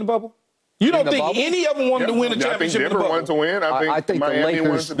championship in the bubble? You don't think any of them wanted to win the championship in the bubble? I think Denver wanted to win. I think the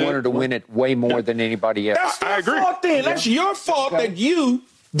Lakers wanted to win it way more than anybody else. That's your fault then. That's your fault that you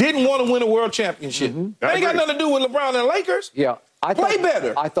didn't want to win a world championship. That ain't got nothing to do with LeBron and the Lakers. Yeah. Play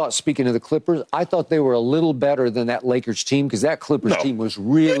better. I thought, speaking of the Clippers, I thought they were a little better than that Lakers team because that Clippers team was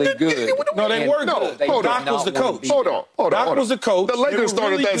really good. No, they weren't good. Doc was the coach. Hold on. Doc was the coach. The Lakers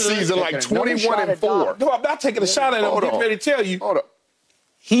started that season like 21-4. No, I'm not taking a shot at him. I'm getting ready to tell you. Hold on.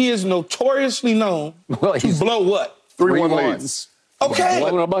 He is notoriously known to blow what? 3-1 leads. Okay.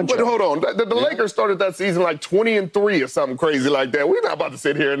 But hold on. The Lakers started that season like 20-3 or something crazy like that. We're not about to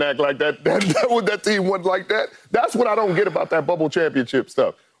sit here and act like that. That team wasn't like that. That's what I don't get about that bubble championship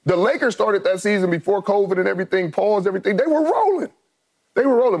stuff. The Lakers started that season before COVID and everything, paused everything. They were rolling.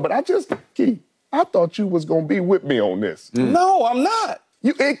 But I thought you was going to be with me on this. No, I'm not.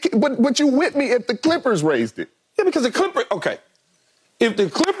 But you with me if the Clippers raised it. Yeah, because the Clippers, if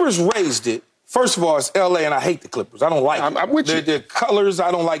the Clippers raised it, first of all, it's L.A., and I hate the Clippers. I don't like I'm with you. The colors, I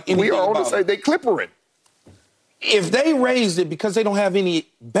don't like anything We are about on to say they Clippering. If they raised it because they don't have any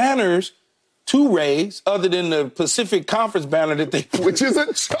banners to raise other than the Pacific Conference banner that they put. Which is a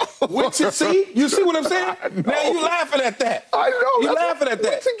joke. See? You see what I'm saying? Now you're laughing at that. I know. You're laughing at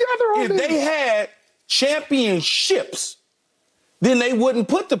that. Together on if they had championships, then they wouldn't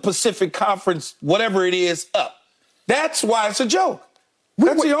put the Pacific Conference, whatever it is, up. That's why it's a joke.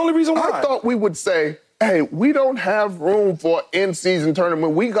 That's the only reason why. I thought we would say, hey, we don't have room for an in-season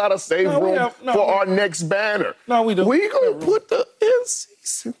tournament. We got to save room for our next banner. No, we don't. We going to put the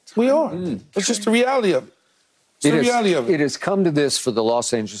in-season tournament. We are. It's just the reality of it. It has come to this for the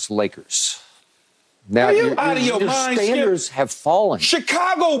Los Angeles Lakers. Now, you're out of your mind, standards have fallen.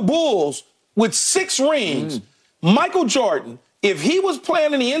 Chicago Bulls with 6 rings, Michael Jordan, if he was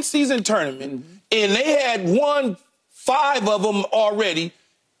playing in the in-season tournament and they had won 5 of them already,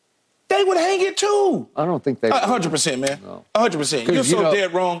 they would hang it too. I don't think they would. 100%, man. No. 100%. You're so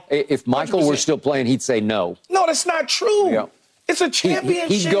dead wrong. If Michael 100%. Were still playing, he'd say no. No, that's not true. Yeah. It's a championship.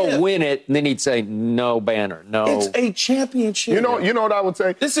 He'd go win it, and then he'd say, no banner, no. It's a championship. You know what I would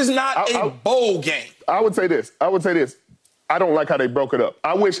say? This is not a bowl game. I would say this. I don't like how they broke it up.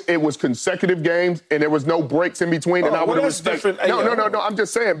 I wish it was consecutive games and there was no breaks in between, and I would have respected. No. I'm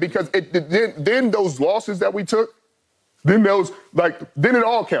just saying because then those losses that we took, then it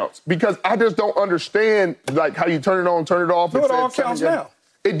all counts because I just don't understand how you turn it on, turn it off. No, it all counts now.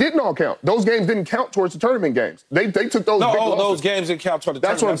 It didn't all count. Those games didn't count towards the tournament games. They took those big losses. Those games didn't count toward the tournament.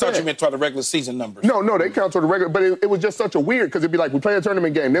 That's what I'm saying. I thought you meant toward the regular season numbers. No, they count toward the regular. But it was just such a weird because it'd be like we play a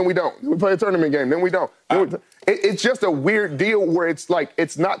tournament game, then we don't. We play a tournament game, then we don't. It's just a weird deal where it's like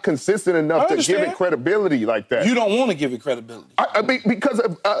it's not consistent enough to give it credibility like that. You don't want to give it credibility. Because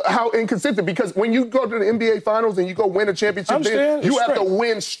of how inconsistent. Because when you go to the NBA Finals and you go win a championship, then you have to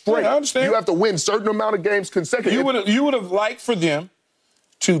win straight. I understand. You have to win a certain amount of games consecutively. You would have liked for them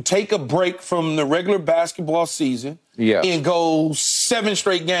to take a break from the regular basketball season and go 7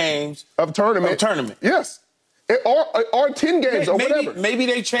 straight games of tournament. Yes. Or 10 games or whatever. Maybe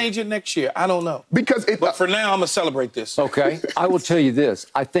they change it next year. I don't know. But for now, I'm going to celebrate this. Okay. I will tell you this.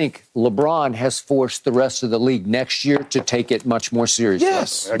 I think LeBron has forced the rest of the league next year to take it much more seriously.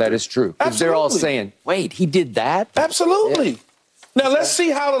 Yes. That is true. Because they're all saying, wait, he did that? Absolutely. Yeah. Now, let's see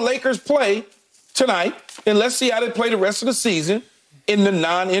how the Lakers play tonight, and let's see how they play the rest of the season in the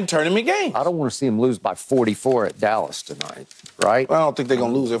non-in-tournament games. I don't want to see them lose by 44 at Dallas tonight, right? Well, I don't think they're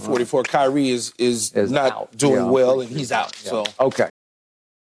going to lose at 44. Kyrie is not doing well, and he's out. Yeah. So okay.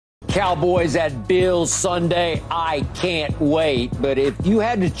 Cowboys at Bills Sunday. I can't wait. But if you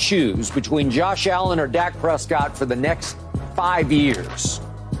had to choose between Josh Allen or Dak Prescott for the next 5 years,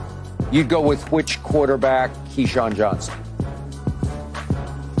 you'd go with which quarterback? Keyshawn Johnson.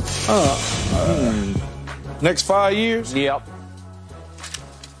 Next 5 years? Yep.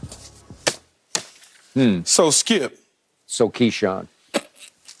 So, Skip. So, Keyshawn.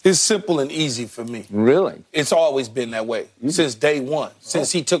 It's simple and easy for me. Really? It's always been that way since day one,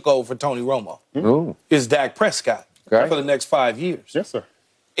 since he took over for Tony Romo. It's Dak Prescott for the next 5 years. Yes, sir.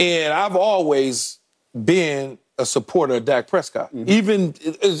 And I've always been a supporter of Dak Prescott. Even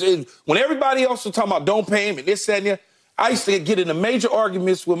when everybody else was talking about don't pay him and this, that, and that, I used to get into major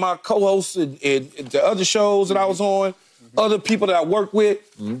arguments with my co-hosts and the other shows that I was on, other people that I work with,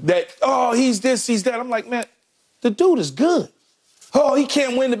 that, oh, he's this, he's that. I'm like, man, the dude is good. Oh, he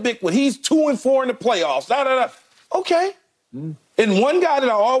can't win the big one. He's 2-4 in the playoffs. Okay. And one guy that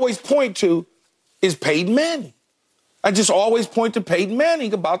I always point to is Peyton Manning. I just always point to Peyton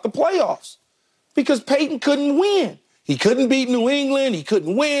Manning about the playoffs because Peyton couldn't win. He couldn't beat New England. He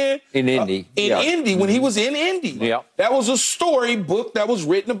couldn't win. In Indy. Indy, when he was in Indy. Yeah. That was a storybook that was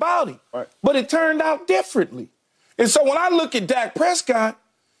written about him. Right. But it turned out differently. And so when I look at Dak Prescott,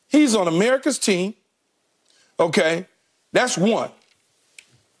 he's on America's team. Okay? That's one.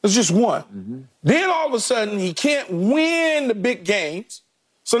 It's just one. Then all of a sudden, he can't win the big games.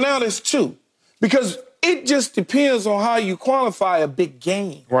 So now there's two. Because it just depends on how you qualify a big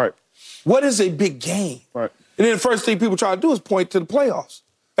game. Right. What is a big game? Right. And then the first thing people try to do is point to the playoffs.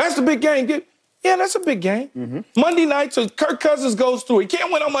 That's the big game. Yeah, that's a big game. Monday night, so Kirk Cousins goes through. He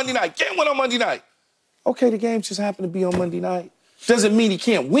can't win on Monday night. Can't win on Monday night. Okay, the game just happened to be on Monday night. Doesn't mean he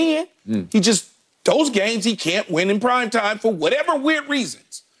can't win. Those games he can't win in prime time for whatever weird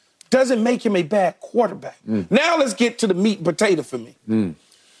reasons. Doesn't make him a bad quarterback. Now let's get to the meat and potato for me.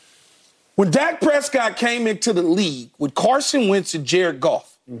 When Dak Prescott came into the league with Carson Wentz and Jared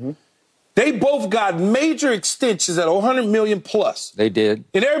Goff, they both got major extensions at $100 million plus. They did.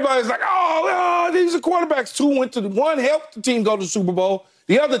 And everybody's like, oh, these are quarterbacks. One helped the team go to the Super Bowl.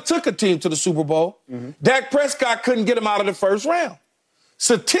 The other took a team to the Super Bowl. Dak Prescott couldn't get him out of the first round.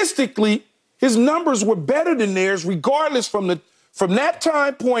 Statistically, his numbers were better than theirs, regardless from that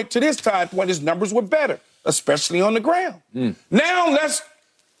time point to this time point, his numbers were better, especially on the ground. Now let's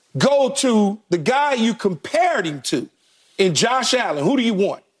go to the guy you compared him to in Josh Allen. Who do you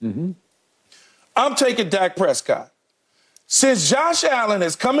want? I'm taking Dak Prescott. Since Josh Allen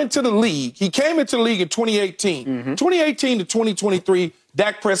has come into the league, he came into the league in 2018. 2018 to 2023,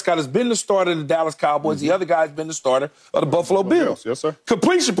 Dak Prescott has been the starter of the Dallas Cowboys. The other guy's been the starter of the Buffalo Bills. Yes, sir.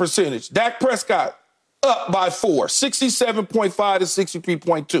 Completion percentage, Dak Prescott up by 4, 67.5 to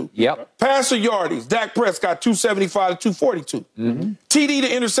 63.2. Yep. Passer yardage, Dak Prescott 275 to 242. TD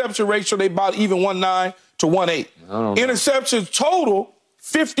to interception ratio, they about even 1.9 to 1.8. Interceptions total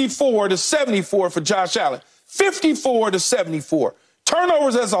 54 to 74 for Josh Allen. 54 to 74.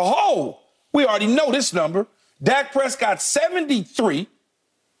 Turnovers as a whole, we already know this number. Dak Prescott 73,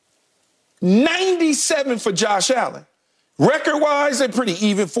 97 for Josh Allen. Record-wise, they're pretty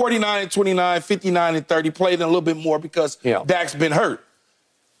even, 49 and 29, 59 and 30, played in a little bit more because Dak's been hurt.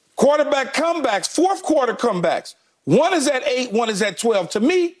 Quarterback comebacks, fourth quarter comebacks. One is at 8, one is at 12. To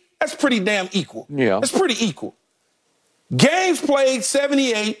me, that's pretty damn equal. Yeah. That's pretty equal. Games played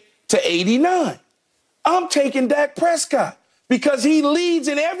 78 to 89. I'm taking Dak Prescott because he leads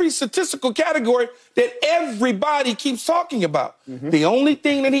in every statistical category that everybody keeps talking about. The only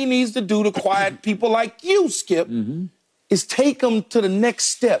thing that he needs to do to quiet people like you, Skip, is take him to the next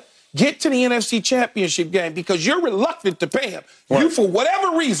step. Get to the NFC Championship game because you're reluctant to pay him. You, for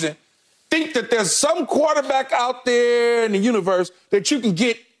whatever reason, think that there's some quarterback out there in the universe that you can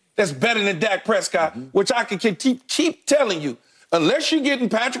get that's better than Dak Prescott, which I can keep telling you. Unless you're getting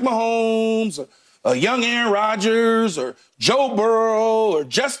Patrick Mahomes or a young Aaron Rodgers or Joe Burrow or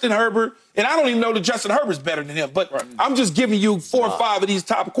Justin Herbert, and I don't even know that Justin Herbert's better than him, but I'm just giving you 4 or 5 of these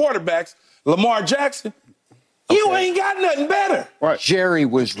top quarterbacks. Lamar Jackson, you ain't got nothing better. Jerry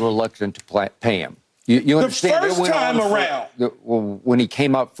was reluctant to pay him. You understand? The first time around. When he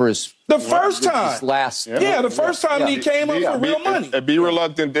came up for his... The first time. His last... Yeah, the first time he came up for real money. And be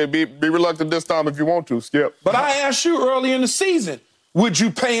reluctant. Be reluctant this time if you want to, Skip. But I asked you early in the season, would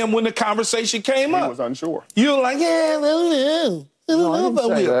you pay him when the conversation came up? He was unsure. You were like, yeah, I don't know. I don't know about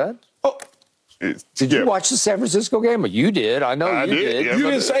that. Oh. Did you watch the San Francisco game? Well, you did. I know you did.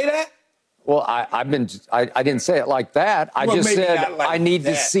 You didn't say that? Well, I didn't say it like that. I just said I need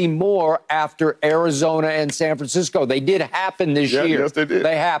to see more after Arizona and San Francisco. They did happen this year. Yes, they did.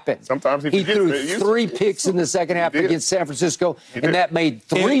 They happened. Sometimes he threw 3 picks in the second half against San Francisco, and that made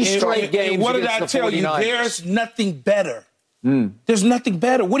 3 straight games. And what did I tell you? There's nothing better. There's nothing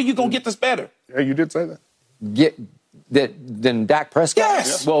better. What are you going to get that's better? Yeah, you did say that. Than Dak Prescott?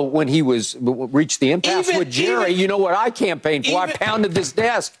 Yes. Well, when he reached the impasse with Jerry, you know what I campaigned for? I pounded this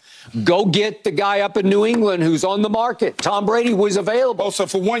desk. Go get the guy up in New England who's on the market. Tom Brady was available. Oh, so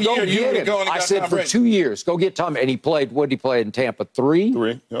for 1 year, you would go and got I said Tom for Brady. 2 years. Go get Tom. And he played, what did he play in Tampa? 3?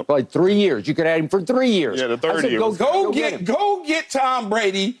 3, yep. Played 3 years. You could add him for 3 years. Yeah, the third year. Go get Tom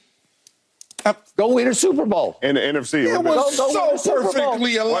Brady. Go win a Super Bowl. In the NFC. It was so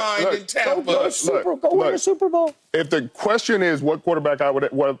perfectly Bowl. aligned in Tampa. Go win a Super Bowl. If the question is what quarterback I would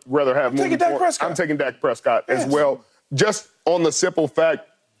rather have moving forward, I'm taking Dak Prescott as well. Just on the simple fact,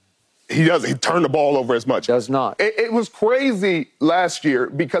 he turned the ball over as much. Does not. It was crazy last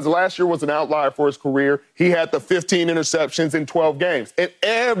year because last year was an outlier for his career. He had the 15 interceptions in 12 games, and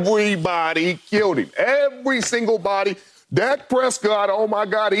everybody killed him. Every single body. Dak Prescott, oh, my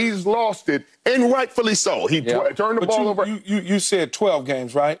God, he's lost it, and rightfully so. He turned the ball over. You said 12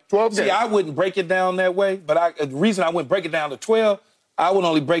 games, right? 12 games. See, I wouldn't break it down that way, but the reason I wouldn't break it down to 12, I would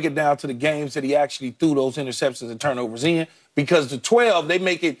only break it down to the games that he actually threw those interceptions and turnovers in, because the 12, they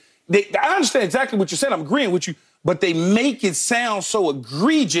make it I understand exactly what you said. I'm agreeing with you, but they make it sound so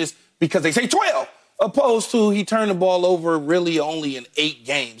egregious because they say 12. Opposed to he turned the ball over really only in 8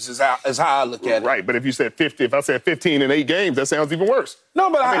 games is how I look at it. Right, but if you said 50, if I said 15 in 8 games, that sounds even worse. No,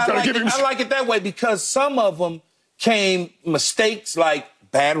 but I like it that way because some of them came mistakes like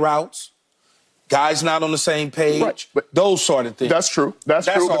bad routes, guys not on the same page, right, but those sort of things. That's true. That's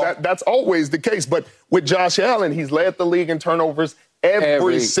true, but that's always the case. But with Josh Allen, he's led the league in turnovers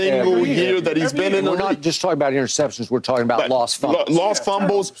every single year that he's been in the league. We're not just talking about interceptions. We're talking about lost fumbles. Lost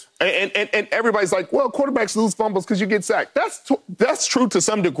fumbles. And everybody's like, well, quarterbacks lose fumbles because you get sacked. That's true to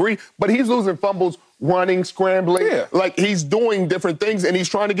some degree, but he's losing fumbles running, scrambling. Yeah. Like, he's doing different things, and he's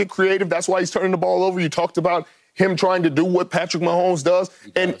trying to get creative. That's why he's turning the ball over. You talked about him trying to do what Patrick Mahomes does.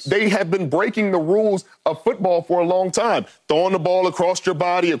 And they have been breaking the rules of football for a long time. Throwing the ball across your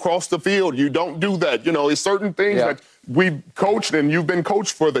body, across the field. You don't do that. You know, it's certain things that we've coached and you've been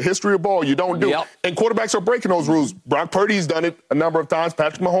coached for the history of ball. You don't do. And quarterbacks are breaking those rules. Brock Purdy's done it a number of times.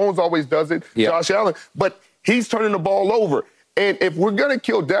 Patrick Mahomes always does it. Josh Allen. But he's turning the ball over. And if we're going to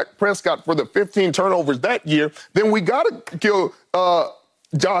kill Dak Prescott for the 15 turnovers that year, then we got to kill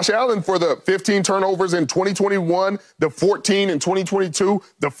Josh Allen for the 15 turnovers in 2021, the 14 in 2022,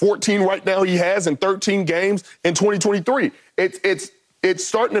 the 14 right now he has in 13 games in 2023. It's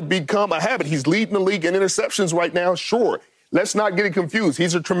starting to become a habit. He's leading the league in interceptions right now, sure. Let's not get it confused.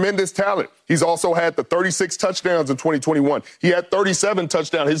 He's a tremendous talent. He's also had the 36 touchdowns in 2021. He had 37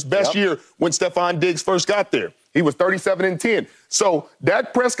 touchdowns, his best year when Stephon Diggs first got there. He was 37 and 10. So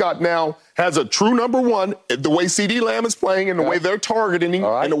Dak Prescott now has a true number one, the way CeeDee Lamb is playing and the way they're targeting him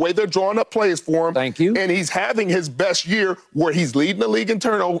and the way they're drawing up plays for him. Thank you. And he's having his best year where he's leading the league in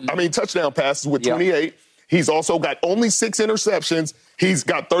touchdown passes with 28. He's also got only 6 interceptions. He's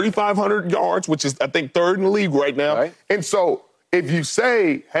got 3,500 yards, which is, I think, 3rd in the league right now. And so if you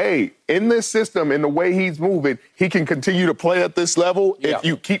say, hey, in this system, in the way he's moving, he can continue to play at this level. If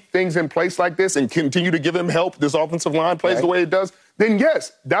you keep things in place like this and continue to give him help, this offensive line plays the way it does, then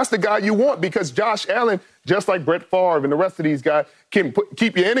yes, that's the guy you want, because Josh Allen, just like Brett Favre and the rest of these guys, can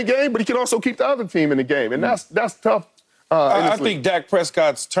keep you in a game, but he can also keep the other team in the game. And that's tough. I think Dak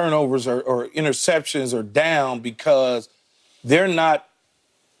Prescott's turnovers or interceptions are down because they're not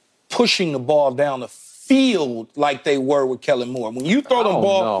pushing the ball down the field like they were with Kellen Moore. When you throw the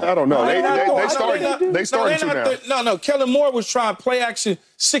ball... I don't know. They started to now. No. Kellen Moore was trying play action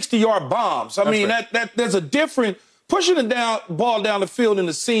 60-yard bombs. I mean, there's a different... Pushing the ball down the field in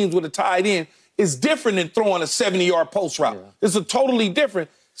the seams with a tight end is different than throwing a 70-yard post route. It's a totally different...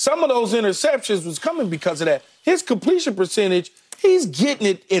 Some of those interceptions was coming because of that. His completion percentage, he's getting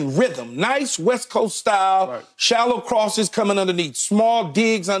it in rhythm. Nice West Coast style, shallow crosses coming underneath, small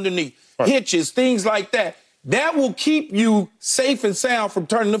digs underneath, hitches, things like that. That will keep you safe and sound from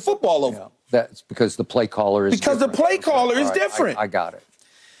turning the football over. That's because the play caller is different. The play caller is different. I got it.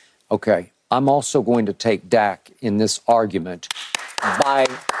 Okay. I'm also going to take Dak in this argument by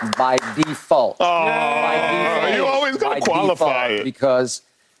default. You always got to qualify it. Because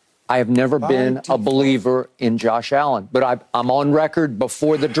I have never been a believer in Josh Allen. But I'm on record,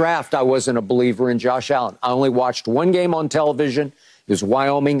 before the draft, I wasn't a believer in Josh Allen. I only watched one game on television. It was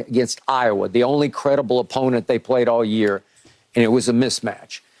Wyoming against Iowa, the only credible opponent they played all year, and it was a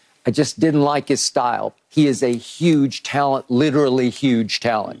mismatch. I just didn't like his style. He is a huge talent, literally huge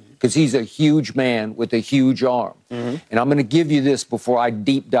talent, because he's a huge man with a huge arm. And I'm going to give you this before I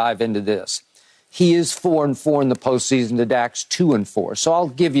deep dive into this. He is 4-4 in the postseason. The Dak's 2-4. So I'll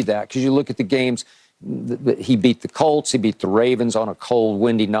give you that, because you look at the games. He beat the Colts. He beat the Ravens on a cold,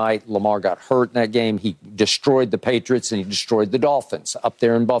 windy night. Lamar got hurt in that game. He destroyed the Patriots, and he destroyed the Dolphins up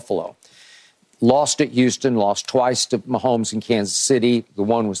there in Buffalo. Lost at Houston, lost twice to Mahomes in Kansas City. The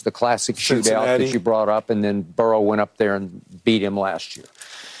one was the classic shootout that you brought up, and then Burrow went up there and beat him last year.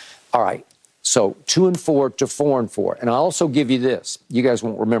 All right, so 2-4 to 4-4. And I'll also give you this. You guys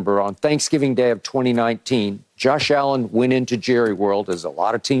won't remember, on Thanksgiving Day of 2019, Josh Allen went into Jerry World, as a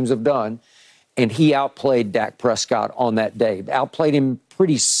lot of teams have done, and he outplayed Dak Prescott on that day. Outplayed him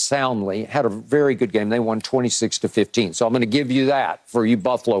pretty soundly, had a very good game. They won 26-15. So I'm going to give you that for you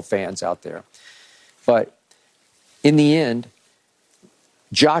Buffalo fans out there. But in the end,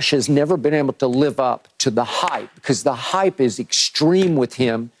 Josh has never been able to live up to the hype, because the hype is extreme with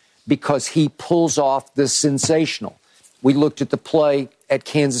him, because he pulls off the sensational. We looked at the play at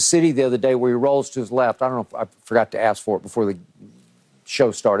Kansas City the other day where he rolls to his left. I don't know if I forgot to ask for it before the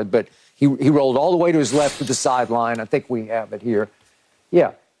show started, but he rolled all the way to his left to the sideline. I think we have it here.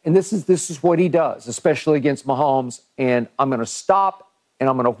 Yeah, and this is what he does, especially against Mahomes. And I'm going to stop, and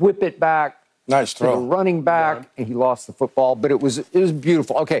I'm going to whip it back. Nice throw. To the running back, and he lost the football, but it was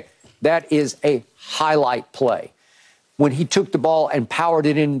beautiful. Okay, that is a highlight play. When he took the ball and powered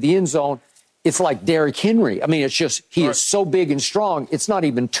it into the end zone, it's like Derrick Henry. I mean, it's just, he is so big and strong, it's not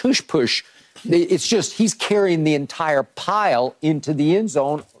even tush-push. It's just, he's carrying the entire pile into the end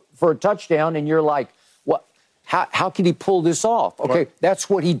zone for a touchdown, and you're like, what? How can he pull this off? Okay, that's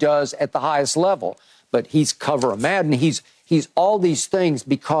what he does at the highest level. But he's cover a Madden. He's all these things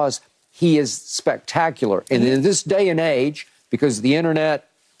because he is spectacular. And in this day and age, because of the internet,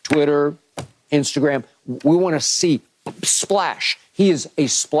 Twitter, Instagram, we want to see splash. He is a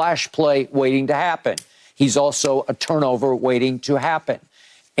splash play waiting to happen. He's also a turnover waiting to happen.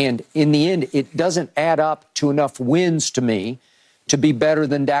 And in the end, it doesn't add up to enough wins to me to be better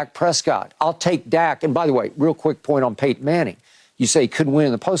than Dak Prescott. I'll take Dak. And by the way, real quick point on Peyton Manning. You say he couldn't win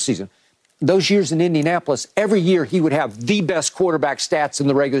in the postseason. Those years in Indianapolis, every year he would have the best quarterback stats in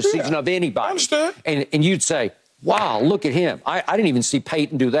the regular season of anybody. Understood. And you'd say, wow, look at him. I didn't even see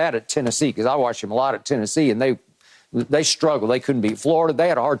Peyton do that at Tennessee, because I watched him a lot at Tennessee, and they struggled. They couldn't beat Florida. They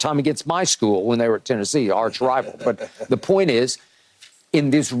had a hard time against my school when they were at Tennessee, arch rival. But the point is, in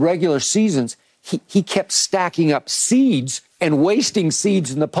these regular seasons, he kept stacking up seeds and wasting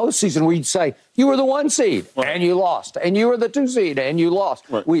seeds in the postseason where you'd say, you were the 1 seed, and you lost. And you were the 2 seed, and you lost.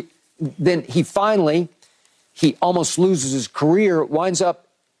 Right. Then he almost loses his career, winds up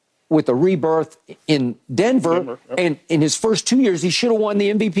with a rebirth in Denver. And in his first 2 years, he should have won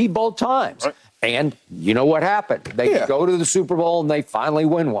the MVP both times. Right. And you know what happened? They go to the Super Bowl, and they finally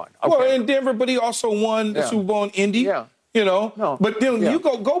win one. Okay. Well, in Denver, but he also won the Super Bowl in Indy. Yeah. You know? No. But then you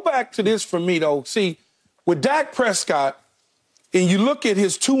go back to this for me, though. See, with Dak Prescott, and you look at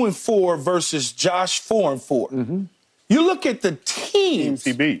his 2-4 versus Josh 4-4, you look at the teams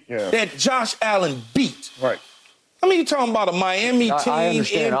he beat, that Josh Allen beat. Right. I mean, you're talking about a Miami team. I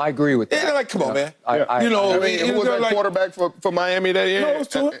understand. I agree with that. Like, come on, man. Who was that quarterback for Miami that year?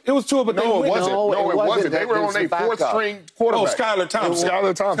 No, it was Tua, but no, it wasn't. No, it wasn't. They were on a fourth-string quarterback. Oh, Skylar Thompson.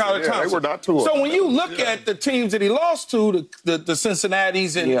 Skylar Thompson. They were not Tua. So when you look at the teams that he lost to, the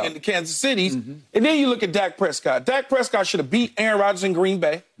Cincinnatis and the Kansas Cities, and then you look at Dak Prescott. Dak Prescott should have beat Aaron Rodgers in Green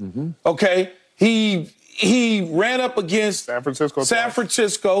Bay. Okay? He ran up against San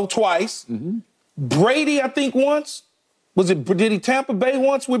Francisco twice. Brady, I think, once. Did he Tampa Bay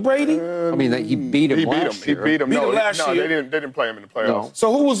once with Brady? I mean, he beat him last year. He beat him last year. They didn't play him in the playoffs. No.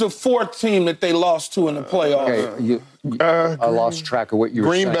 So who was the fourth team that they lost to in the playoffs? I lost track of what you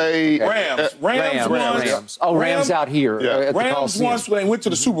were saying. Green Bay. Rams. Rams. Oh, Rams out here. At Rams once they went to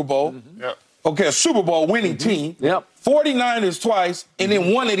the Super Bowl. Okay, a Super Bowl winning team. 49ers twice, and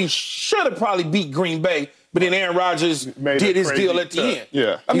then one that he should have probably beat Green Bay. But then Aaron Rodgers did his deal at the end.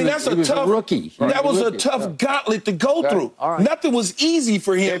 Yeah. I mean, that's a tough rookie. That was a tough gauntlet to go through. Nothing was easy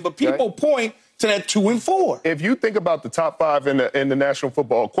for him, but people point to that 2-4. If you think about the top 5 in the National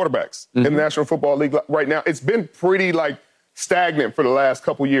Football quarterbacks in the National Football League right now, it's been pretty stagnant for the last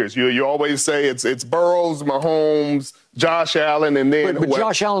couple years. You always say it's Burrows, Mahomes, Josh Allen, and then but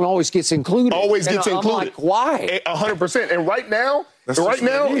Josh Allen always gets included. Always gets included. I'm like, why? 100%. And right now,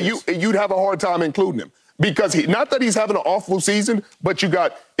 you'd have a hard time including him. Because not that he's having an awful season, but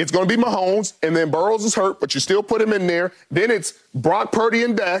it's going to be Mahomes, and then Burrows is hurt, but you still put him in there. Then it's Brock Purdy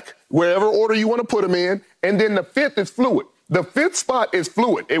and Dak, wherever order you want to put him in. And then the fifth is fluid. The fifth spot is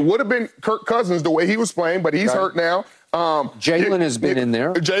fluid. It would have been Kirk Cousins the way he was playing, but he's hurt now. Jalen has been in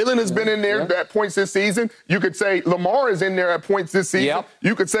there. Jalen has been in there at points this season. You could say Lamar is in there at points this season. Yep.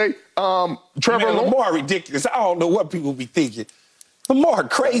 You could say Trevor Lamar ridiculous. I don't know what people be thinking. Lamar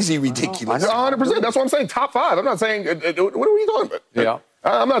crazy ridiculous. 100%. That's what I'm saying. Top 5. I'm not saying what are we talking about? Yeah.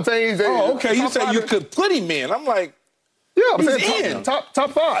 I'm not saying he's okay. You say you could put him in. I'm like, yeah, I'm he's saying top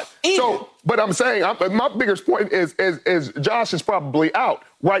 5. So, but I'm saying my biggest point is Josh is probably out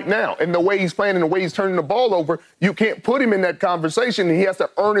right now, and the way he's playing and the way he's turning the ball over, you can't put him in that conversation, and he has to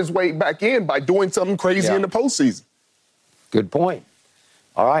earn his way back in by doing something crazy in the postseason. Good point.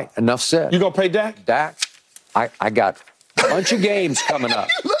 All right, enough said. You gonna pay Dak? Dak, I got a bunch of games coming up.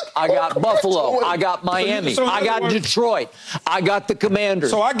 I got Buffalo. I got Miami. I got Detroit. I got the Commanders.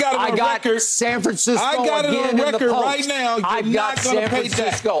 So I got it on record. San Francisco. I got it on record right now. I've got San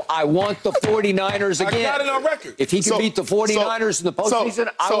Francisco. I want the 49ers again. I got it on record. If he can beat the 49ers in the postseason,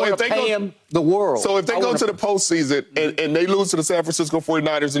 I want to pay him the world. So if they go to the postseason and they lose to the San Francisco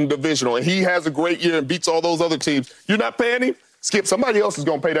 49ers in the divisional, and he has a great year and beats all those other teams, you're not paying him? Skip, somebody else is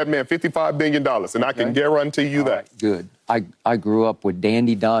going to pay that man $55 billion, and I can guarantee you that. Right, good. I grew up with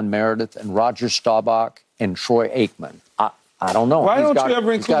Dandy Don Meredith and Roger Staubach and Troy Aikman. I don't know. Why don't you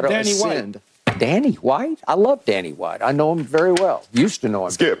ever include Danny White? Danny White? I love Danny White. I know him very well. Used to know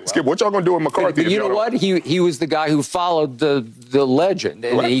him. Skip, what y'all going to do with McCarthy? But you know what? He was the guy who followed the legend,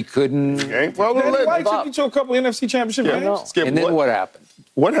 and he couldn't. Danny White took you to a couple NFC championship games. Skip, and then what happened?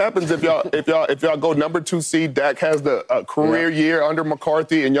 What happens if y'all go number 2 seed? Dak has the career year under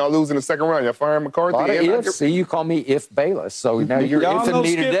McCarthy, and y'all lose in the second round. Y'all firing McCarthy. See, you call me if Bayless, so now you're ifing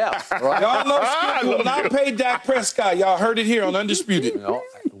me to death. Right? Y'all know Skip will not pay Dak Prescott. Y'all heard it here on Undisputed.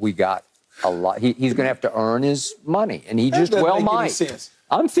 We got a lot. He's going to have to earn his money, and he just might.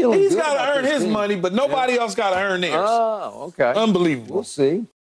 I'm feeling He's good got to earn his money, but nobody else got to earn theirs. Oh, okay. Unbelievable. We'll see.